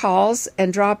for calls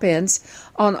and drop-ins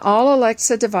on all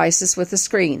Alexa devices with a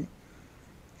screen.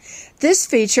 This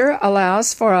feature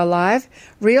allows for a live,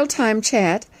 real-time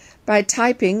chat by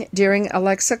typing during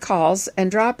Alexa calls and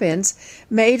drop-ins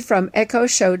made from Echo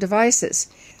Show devices.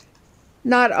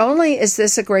 Not only is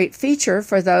this a great feature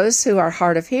for those who are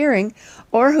hard of hearing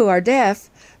or who are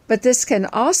deaf, but this can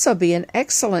also be an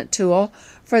excellent tool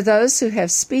for those who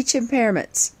have speech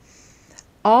impairments.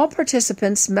 All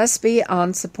participants must be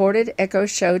on supported Echo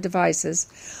Show devices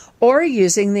or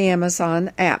using the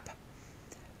Amazon app.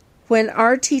 When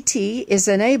RTT is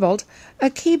enabled,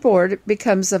 a keyboard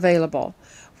becomes available.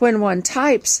 When one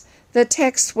types, the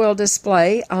text will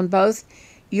display on both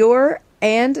your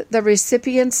and the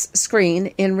recipient's screen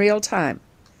in real time.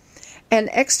 An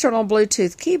external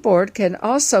Bluetooth keyboard can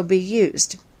also be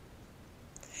used.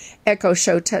 Echo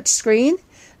Show touchscreen.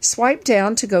 Swipe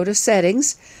down to go to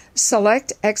Settings,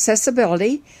 select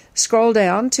Accessibility, scroll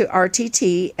down to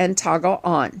RTT and toggle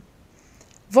on.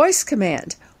 Voice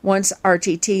command. Once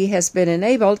RTT has been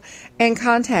enabled and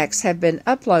contacts have been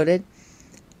uploaded,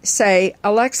 say,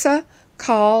 Alexa,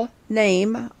 call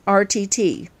name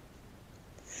RTT.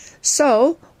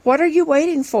 So, what are you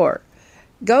waiting for?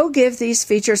 Go give these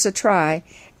features a try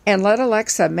and let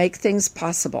Alexa make things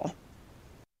possible.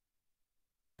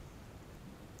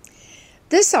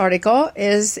 This article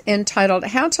is entitled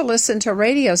How to Listen to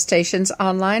Radio Stations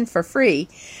Online for Free.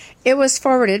 It was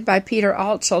forwarded by Peter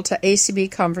Altschul to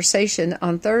ACB Conversation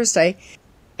on Thursday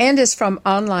and is from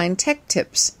Online Tech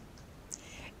Tips.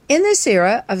 In this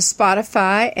era of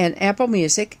Spotify and Apple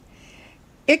Music,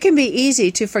 it can be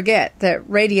easy to forget that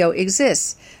radio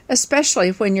exists,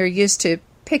 especially when you're used to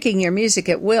picking your music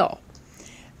at will.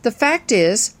 The fact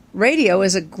is, radio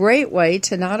is a great way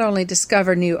to not only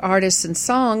discover new artists and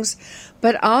songs,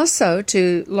 but also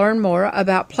to learn more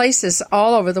about places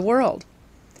all over the world.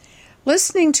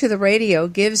 Listening to the radio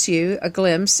gives you a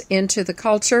glimpse into the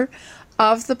culture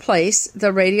of the place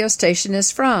the radio station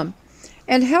is from.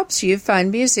 and helps you find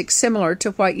music similar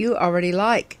to what you already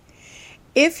like.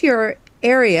 If your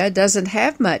area doesn't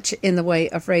have much in the way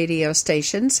of radio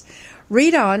stations,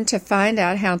 read on to find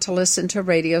out how to listen to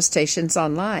radio stations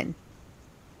online.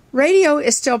 Radio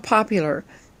is still popular,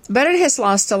 but it has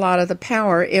lost a lot of the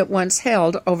power it once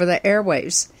held over the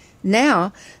airwaves.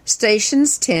 Now,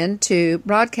 stations tend to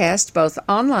broadcast both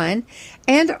online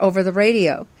and over the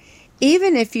radio.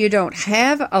 Even if you don't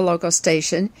have a local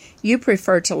station you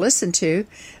prefer to listen to,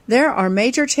 there are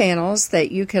major channels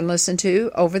that you can listen to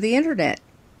over the internet.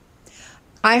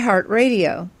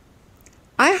 iHeartRadio.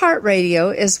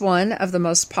 iHeartRadio is one of the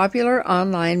most popular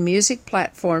online music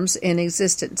platforms in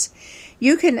existence.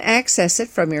 You can access it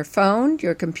from your phone,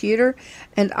 your computer,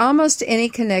 and almost any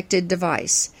connected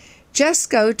device. Just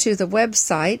go to the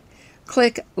website,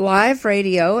 click Live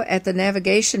Radio at the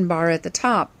navigation bar at the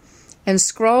top, and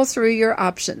scroll through your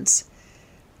options.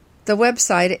 The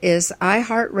website is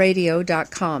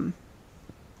iHeartRadio.com.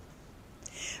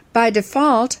 By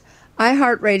default,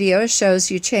 iHeartRadio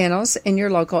shows you channels in your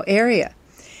local area.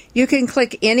 You can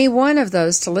click any one of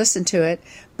those to listen to it,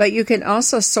 but you can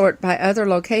also sort by other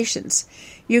locations.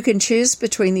 You can choose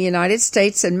between the United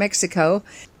States and Mexico,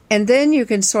 and then you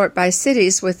can sort by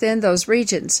cities within those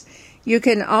regions. You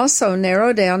can also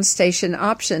narrow down station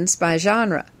options by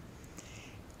genre.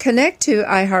 Connect to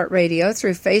iHeartRadio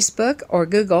through Facebook or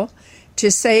Google to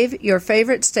save your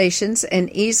favorite stations and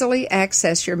easily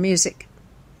access your music.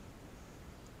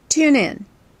 TuneIn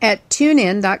at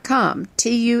tunein.com,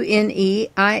 TuneIn.com.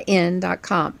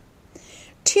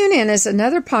 TuneIn is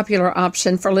another popular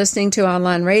option for listening to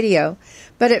online radio,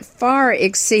 but it far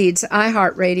exceeds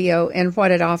iHeartRadio in what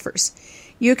it offers.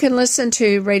 You can listen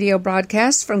to radio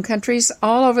broadcasts from countries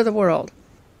all over the world.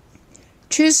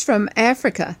 Choose from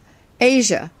Africa,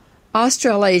 Asia,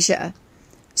 Australasia,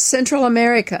 Central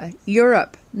America,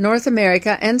 Europe, North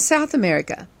America, and South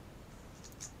America.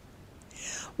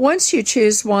 Once you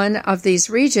choose one of these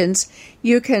regions,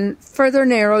 you can further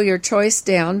narrow your choice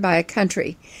down by a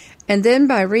country, and then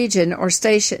by region or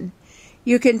station.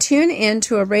 You can tune in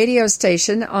to a radio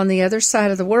station on the other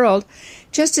side of the world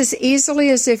just as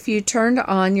easily as if you turned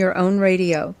on your own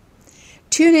radio.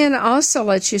 TuneIn also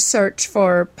lets you search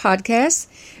for podcasts,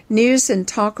 news and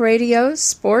talk radio,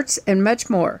 sports, and much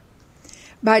more.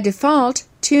 By default,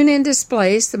 TuneIn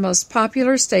displays the most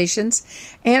popular stations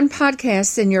and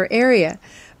podcasts in your area,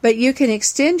 but you can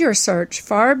extend your search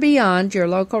far beyond your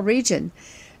local region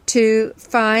to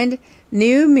find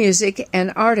new music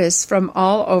and artists from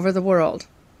all over the world.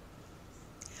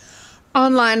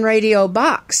 Online Radio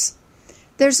Box.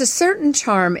 There's a certain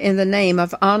charm in the name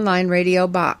of Online Radio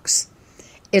Box.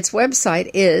 Its website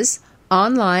is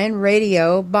Online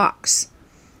Radio Box.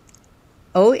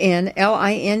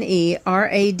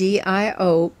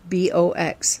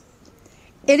 OnlineRadioBox.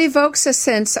 It evokes a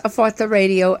sense of what the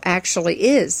radio actually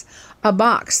is, a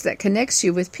box that connects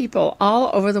you with people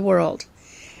all over the world.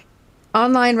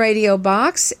 Online Radio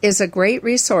Box is a great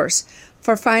resource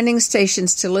for finding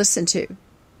stations to listen to.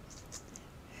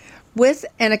 With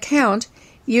an account,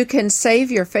 you can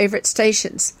save your favorite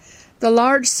stations. The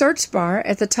large search bar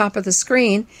at the top of the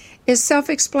screen is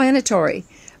self-explanatory,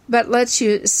 but lets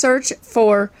you search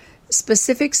for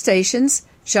specific stations,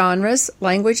 genres,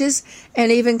 languages,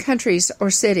 and even countries or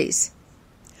cities.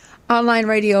 Online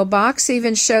Radio Box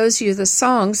even shows you the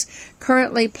songs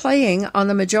currently playing on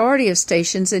the majority of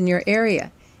stations in your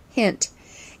area. Hint,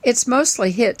 it's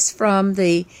mostly hits from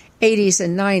the 80s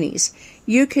and 90s.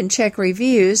 You can check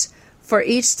reviews for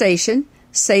each station,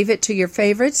 save it to your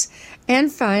favorites,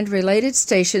 and find related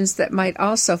stations that might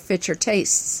also fit your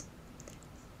tastes.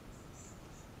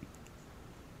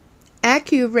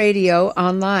 AccuRadio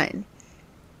Online.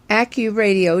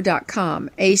 AccuRadio.com.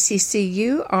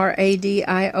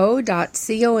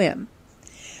 AccuRadio.com.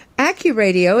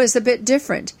 AccuRadio is a bit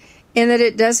different in that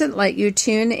it doesn't let you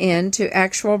tune in to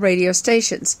actual radio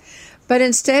stations, but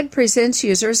instead presents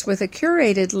users with a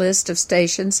curated list of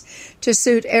stations to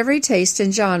suit every taste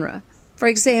and genre. For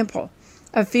example,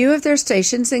 a few of their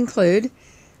stations include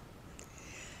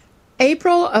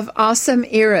April of Awesome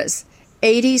Eras,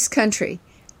 80s Country,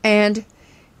 and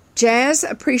Jazz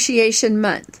Appreciation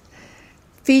Month,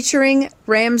 featuring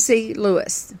Ramsey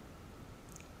Lewis.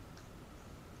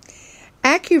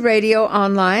 AccuRadio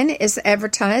Online is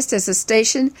advertised as a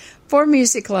station for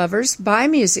music lovers by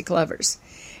music lovers.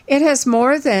 It has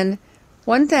more than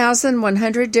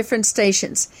 1,100 different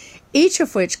stations, each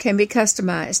of which can be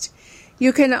customized.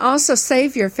 You can also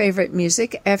save your favorite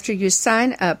music after you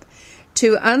sign up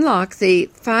to unlock the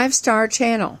 5-star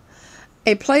channel,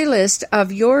 a playlist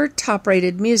of your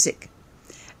top-rated music.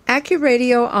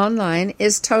 AccuRadio Online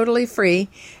is totally free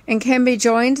and can be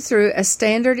joined through a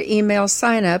standard email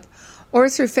sign-up or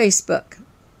through Facebook.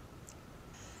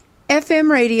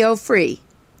 FM Radio Free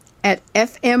at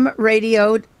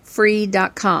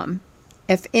fmradiofree.com.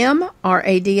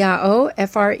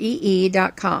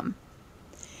 fmradiofree.com.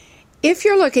 If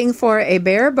you're looking for a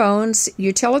bare-bones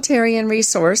utilitarian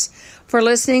resource for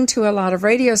listening to a lot of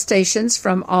radio stations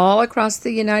from all across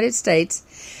the United States,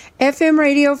 FM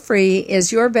Radio Free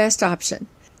is your best option.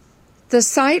 The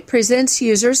site presents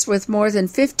users with more than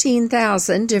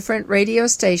 15,000 different radio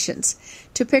stations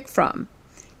to pick from.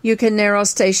 You can narrow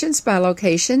stations by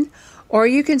location, or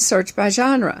you can search by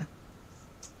genre.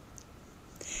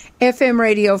 FM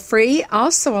Radio Free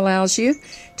also allows you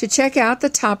to check out the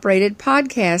top-rated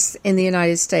podcasts in the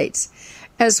United States,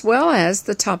 as well as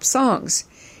the top songs.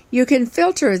 You can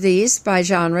filter these by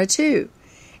genre, too.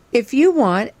 If you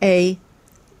want a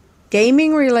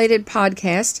gaming-related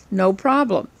podcast, no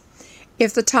problem.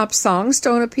 If the top songs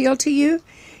don't appeal to you,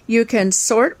 you can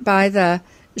sort by the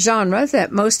genre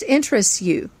that most interests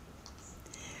you.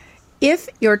 If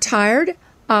you're tired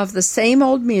of the same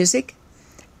old music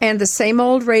and the same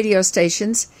old radio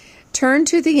stations, turn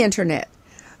to the Internet.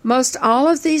 Most all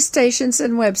of these stations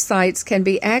and websites can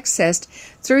be accessed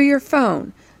through your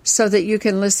phone so that you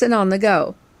can listen on the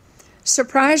go.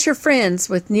 Surprise your friends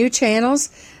with new channels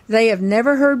they have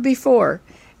never heard before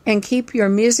and keep your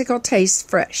musical tastes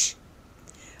fresh.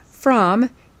 From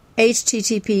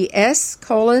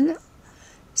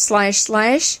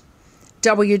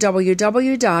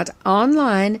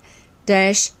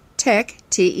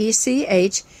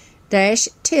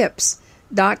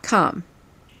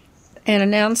An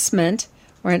announcement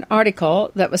or an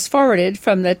article that was forwarded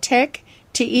from the Tech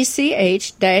TECH-VI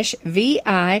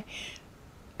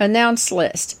announce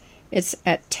list. It's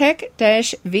at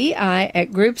tech-vi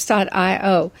at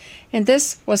groups.io, and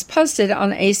this was posted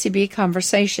on ACB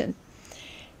Conversation.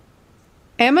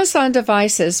 Amazon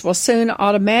devices will soon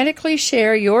automatically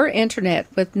share your internet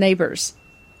with neighbors.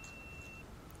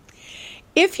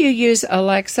 If you use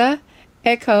Alexa,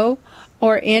 Echo,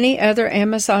 or any other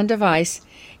Amazon device,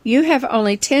 you have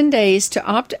only 10 days to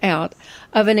opt out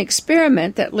of an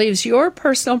experiment that leaves your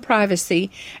personal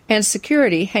privacy and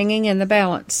security hanging in the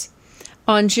balance.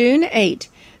 On June 8,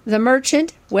 the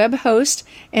merchant, web host,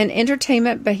 and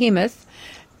entertainment behemoth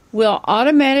will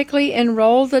automatically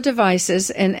enroll the devices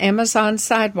in Amazon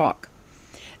Sidewalk.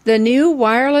 The new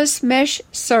wireless mesh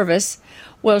service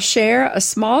will share a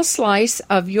small slice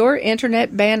of your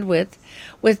internet bandwidth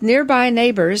with nearby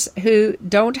neighbors who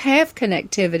don't have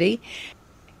connectivity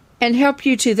and help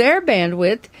you to their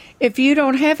bandwidth if you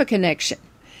don't have a connection.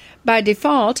 By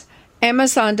default,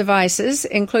 Amazon devices,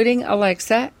 including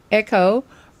Alexa, Echo,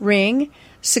 Ring,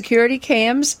 security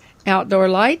cams, outdoor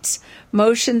lights,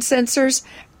 motion sensors,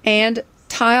 and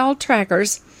tile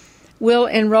trackers, will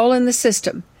enroll in the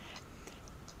system.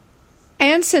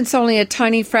 And since only a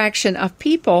tiny fraction of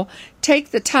people take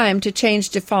the time to change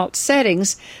default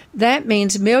settings, that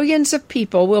means millions of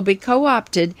people will be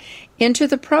co-opted into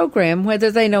the program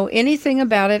whether they know anything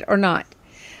about it or not.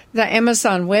 The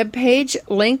Amazon webpage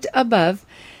linked above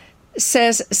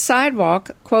says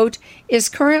Sidewalk, quote, is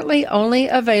currently only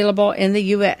available in the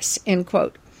U.S., end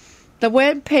quote. The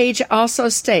web page also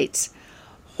states,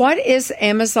 what is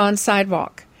Amazon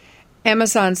Sidewalk?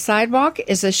 Amazon Sidewalk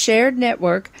is a shared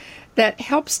network that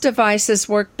helps devices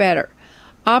work better.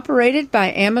 Operated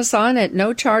by Amazon at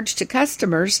no charge to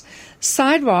customers,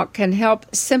 Sidewalk can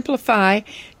help simplify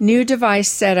new device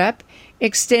setup,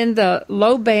 extend the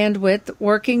low bandwidth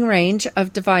working range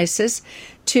of devices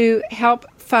to help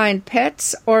find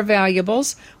pets or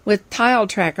valuables with tile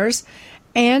trackers,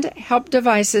 and help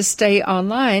devices stay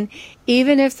online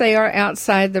even if they are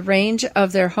outside the range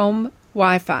of their home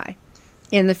Wi-Fi.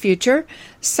 In the future,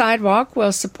 Sidewalk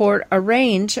will support a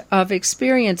range of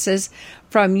experiences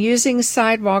from using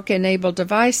Sidewalk-enabled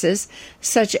devices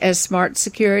such as smart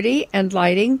security and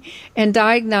lighting and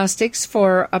diagnostics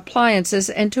for appliances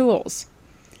and tools.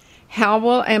 How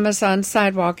will Amazon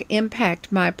Sidewalk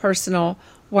impact my personal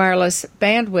wireless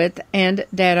bandwidth and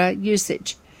data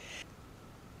usage?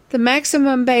 The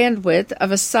maximum bandwidth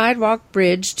of a Sidewalk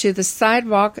bridge to the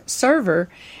Sidewalk server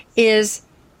is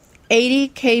 80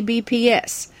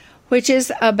 kbps, which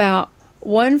is about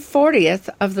 1/40th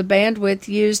of the bandwidth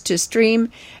used to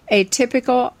stream a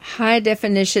typical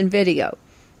high-definition video.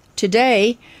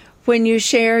 Today, when you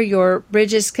share your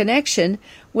bridge's connection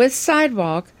with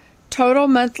Sidewalk, total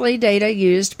monthly data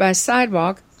used by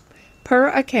Sidewalk per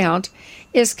account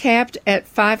is capped at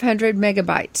 500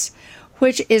 megabytes,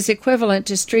 which is equivalent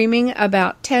to streaming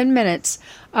about 10 minutes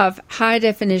of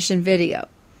high-definition video.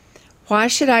 Why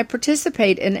should I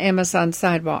participate in Amazon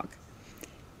Sidewalk?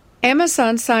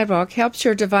 Amazon Sidewalk helps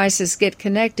your devices get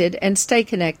connected and stay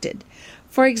connected.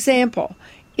 For example,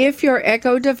 if your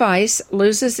Echo device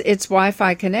loses its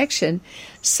Wi-Fi connection,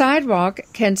 Sidewalk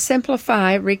can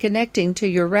simplify reconnecting to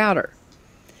your router.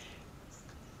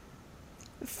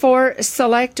 For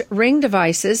select Ring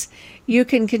devices, you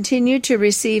can continue to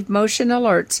receive motion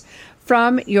alerts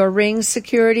from your Ring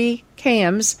security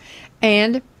cams,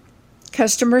 and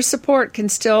customer support can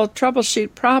still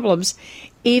troubleshoot problems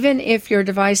even if your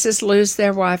devices lose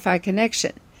their Wi-Fi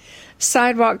connection.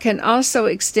 Sidewalk can also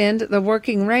extend the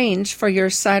working range for your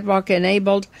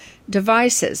Sidewalk-enabled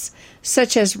devices,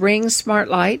 such as Ring smart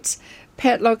lights,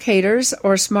 pet locators,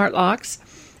 or smart locks,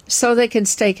 so they can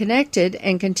stay connected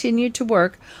and continue to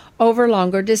work over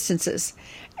longer distances.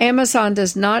 Amazon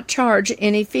does not charge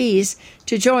any fees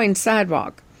to join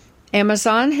Sidewalk.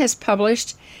 Amazon has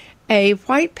published a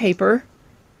white paper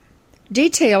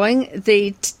detailing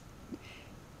the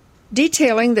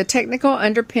technical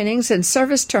underpinnings and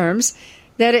service terms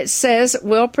that it says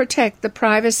will protect the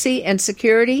privacy and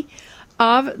security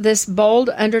of this bold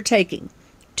undertaking.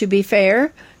 To be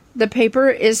fair, the paper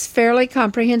is fairly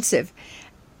comprehensive,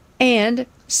 and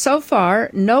so far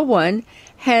no one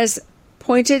has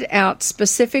pointed out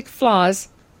specific flaws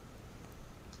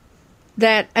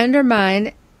that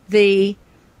undermine the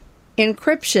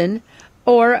encryption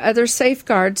or other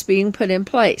safeguards being put in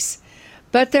place.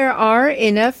 But there are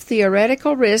enough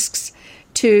theoretical risks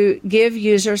to give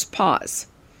users pause.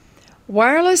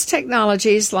 Wireless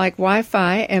technologies like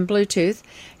Wi-Fi and Bluetooth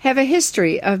have a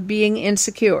history of being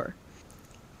insecure.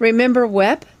 Remember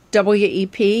WEP,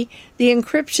 W-E-P, the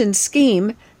encryption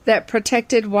scheme that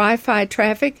protected Wi-Fi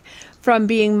traffic from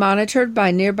being monitored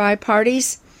by nearby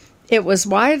parties? It was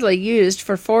widely used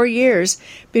for 4 years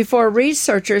before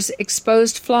researchers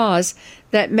exposed flaws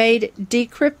that made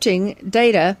decrypting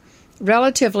data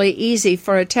relatively easy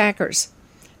for attackers.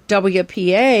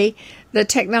 WPA, the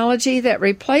technology that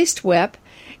replaced WEP,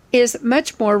 is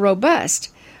much more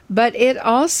robust, but it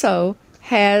also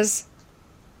has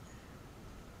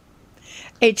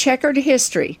a checkered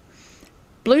history.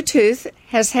 Bluetooth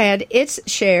has had its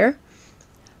share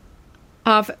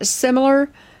of similar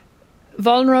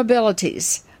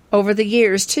vulnerabilities over the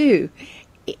years too,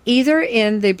 either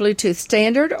in the Bluetooth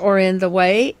standard or in the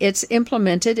way it's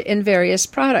implemented in various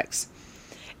products.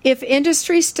 If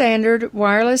industry standard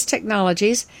wireless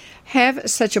technologies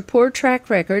have such a poor track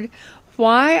record,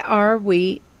 why are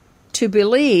we to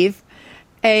believe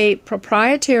a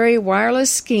proprietary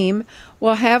wireless scheme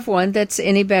will have one that's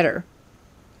any better?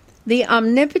 The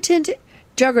omnipotent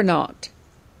juggernaut.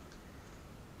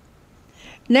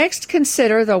 Next,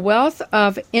 consider the wealth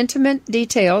of intimate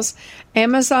details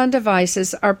Amazon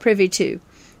devices are privy to.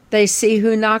 They see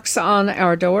who knocks on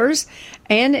our doors,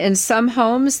 and in some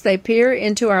homes they peer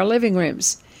into our living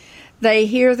rooms. They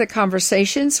hear the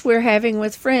conversations we're having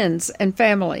with friends and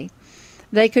family.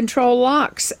 They control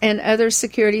locks and other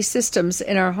security systems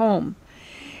in our home.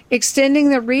 Extending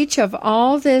the reach of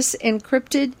all this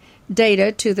encrypted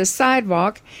data to the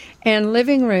sidewalk and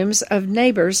living rooms of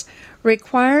neighbors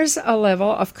requires a level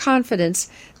of confidence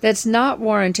that's not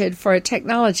warranted for a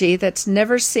technology that's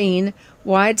never seen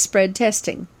widespread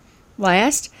testing.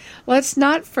 Last, let's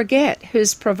not forget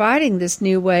who's providing this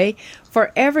new way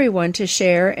for everyone to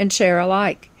share and share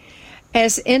alike.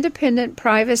 As independent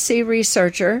privacy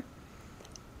researcher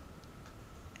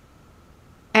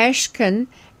Ashkan,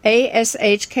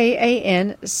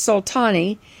 A-S-H-K-A-N,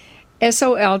 Soltani,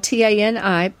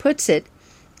 S-O-L-T-A-N-I, puts it,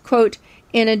 quote,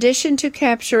 in addition to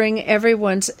capturing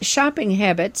everyone's shopping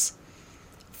habits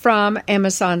from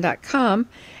Amazon.com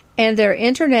and their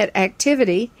internet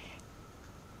activity,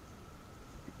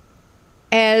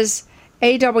 as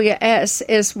AWS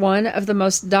is one of the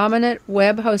most dominant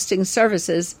web hosting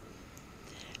services,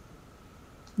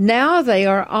 now they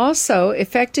are also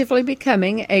effectively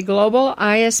becoming a global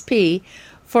ISP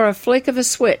for a flick of a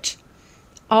switch,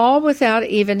 all without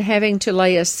even having to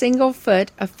lay a single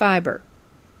foot of fiber.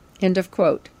 End of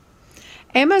quote.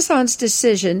 Amazon's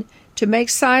decision to make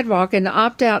Sidewalk an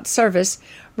opt-out service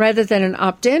rather than an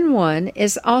opt-in one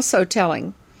is also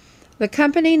telling. The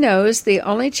company knows the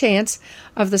only chance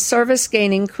of the service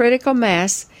gaining critical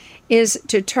mass is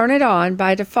to turn it on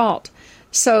by default,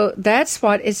 so that's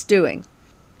what it's doing.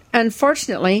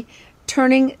 Unfortunately,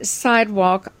 turning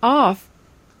Sidewalk off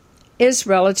is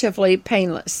relatively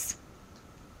painless.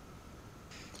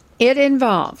 It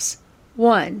involves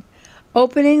 1.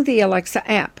 Opening the Alexa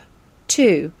app.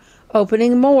 2.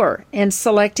 Opening More and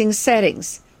selecting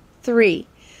Settings. 3.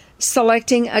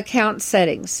 Selecting Account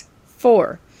Settings.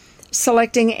 4.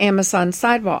 Selecting Amazon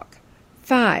Sidewalk.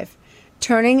 5.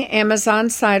 turning Amazon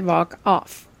Sidewalk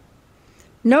off.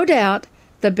 No doubt,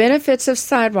 the benefits of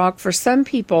Sidewalk for some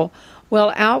people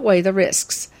will outweigh the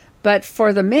risks, but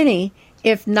for the many,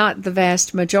 if not the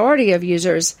vast majority of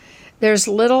users, there's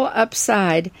little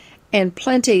upside and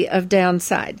plenty of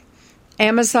downside.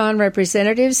 Amazon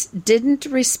representatives didn't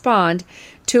respond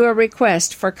to a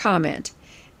request for comment.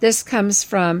 This comes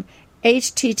from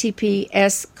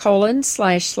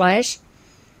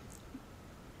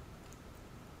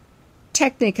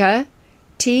https://technica,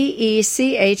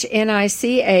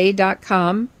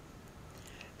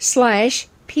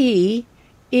 technica.com/p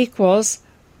equals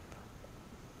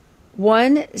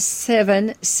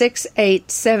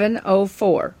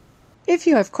 1768704. If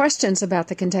you have questions about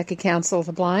the Kentucky Council of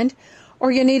the Blind,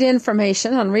 or you need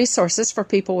information on resources for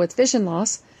people with vision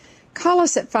loss, call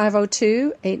us at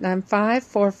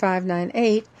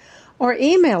 502-895-4598 or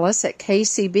email us at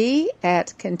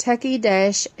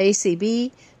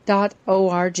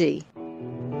kcb@kentucky-acb.org.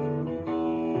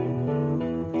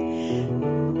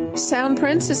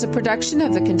 Soundprints is a production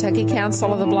of the Kentucky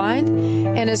Council of the Blind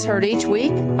and is heard each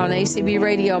week on ACB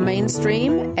Radio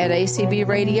Mainstream at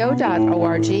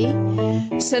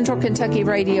acbradio.org, Central Kentucky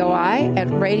Radio I at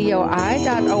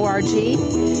radioi.org,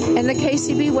 and the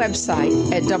KCB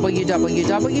website at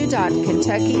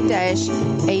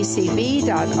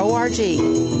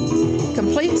www.kentucky-acb.org.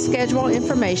 Complete schedule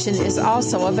information is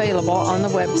also available on the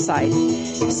website.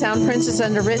 Soundprints is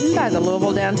underwritten by the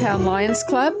Louisville Downtown Lions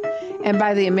Club and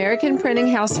by the American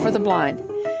Printing House for the Blind.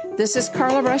 This is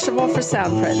Carla Ruschival for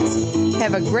Soundprints.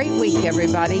 Have a great week,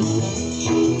 everybody.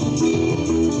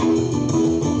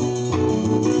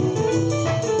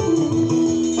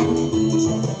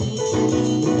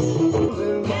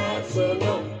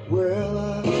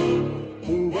 Well,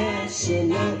 that's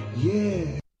enough,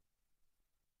 yeah.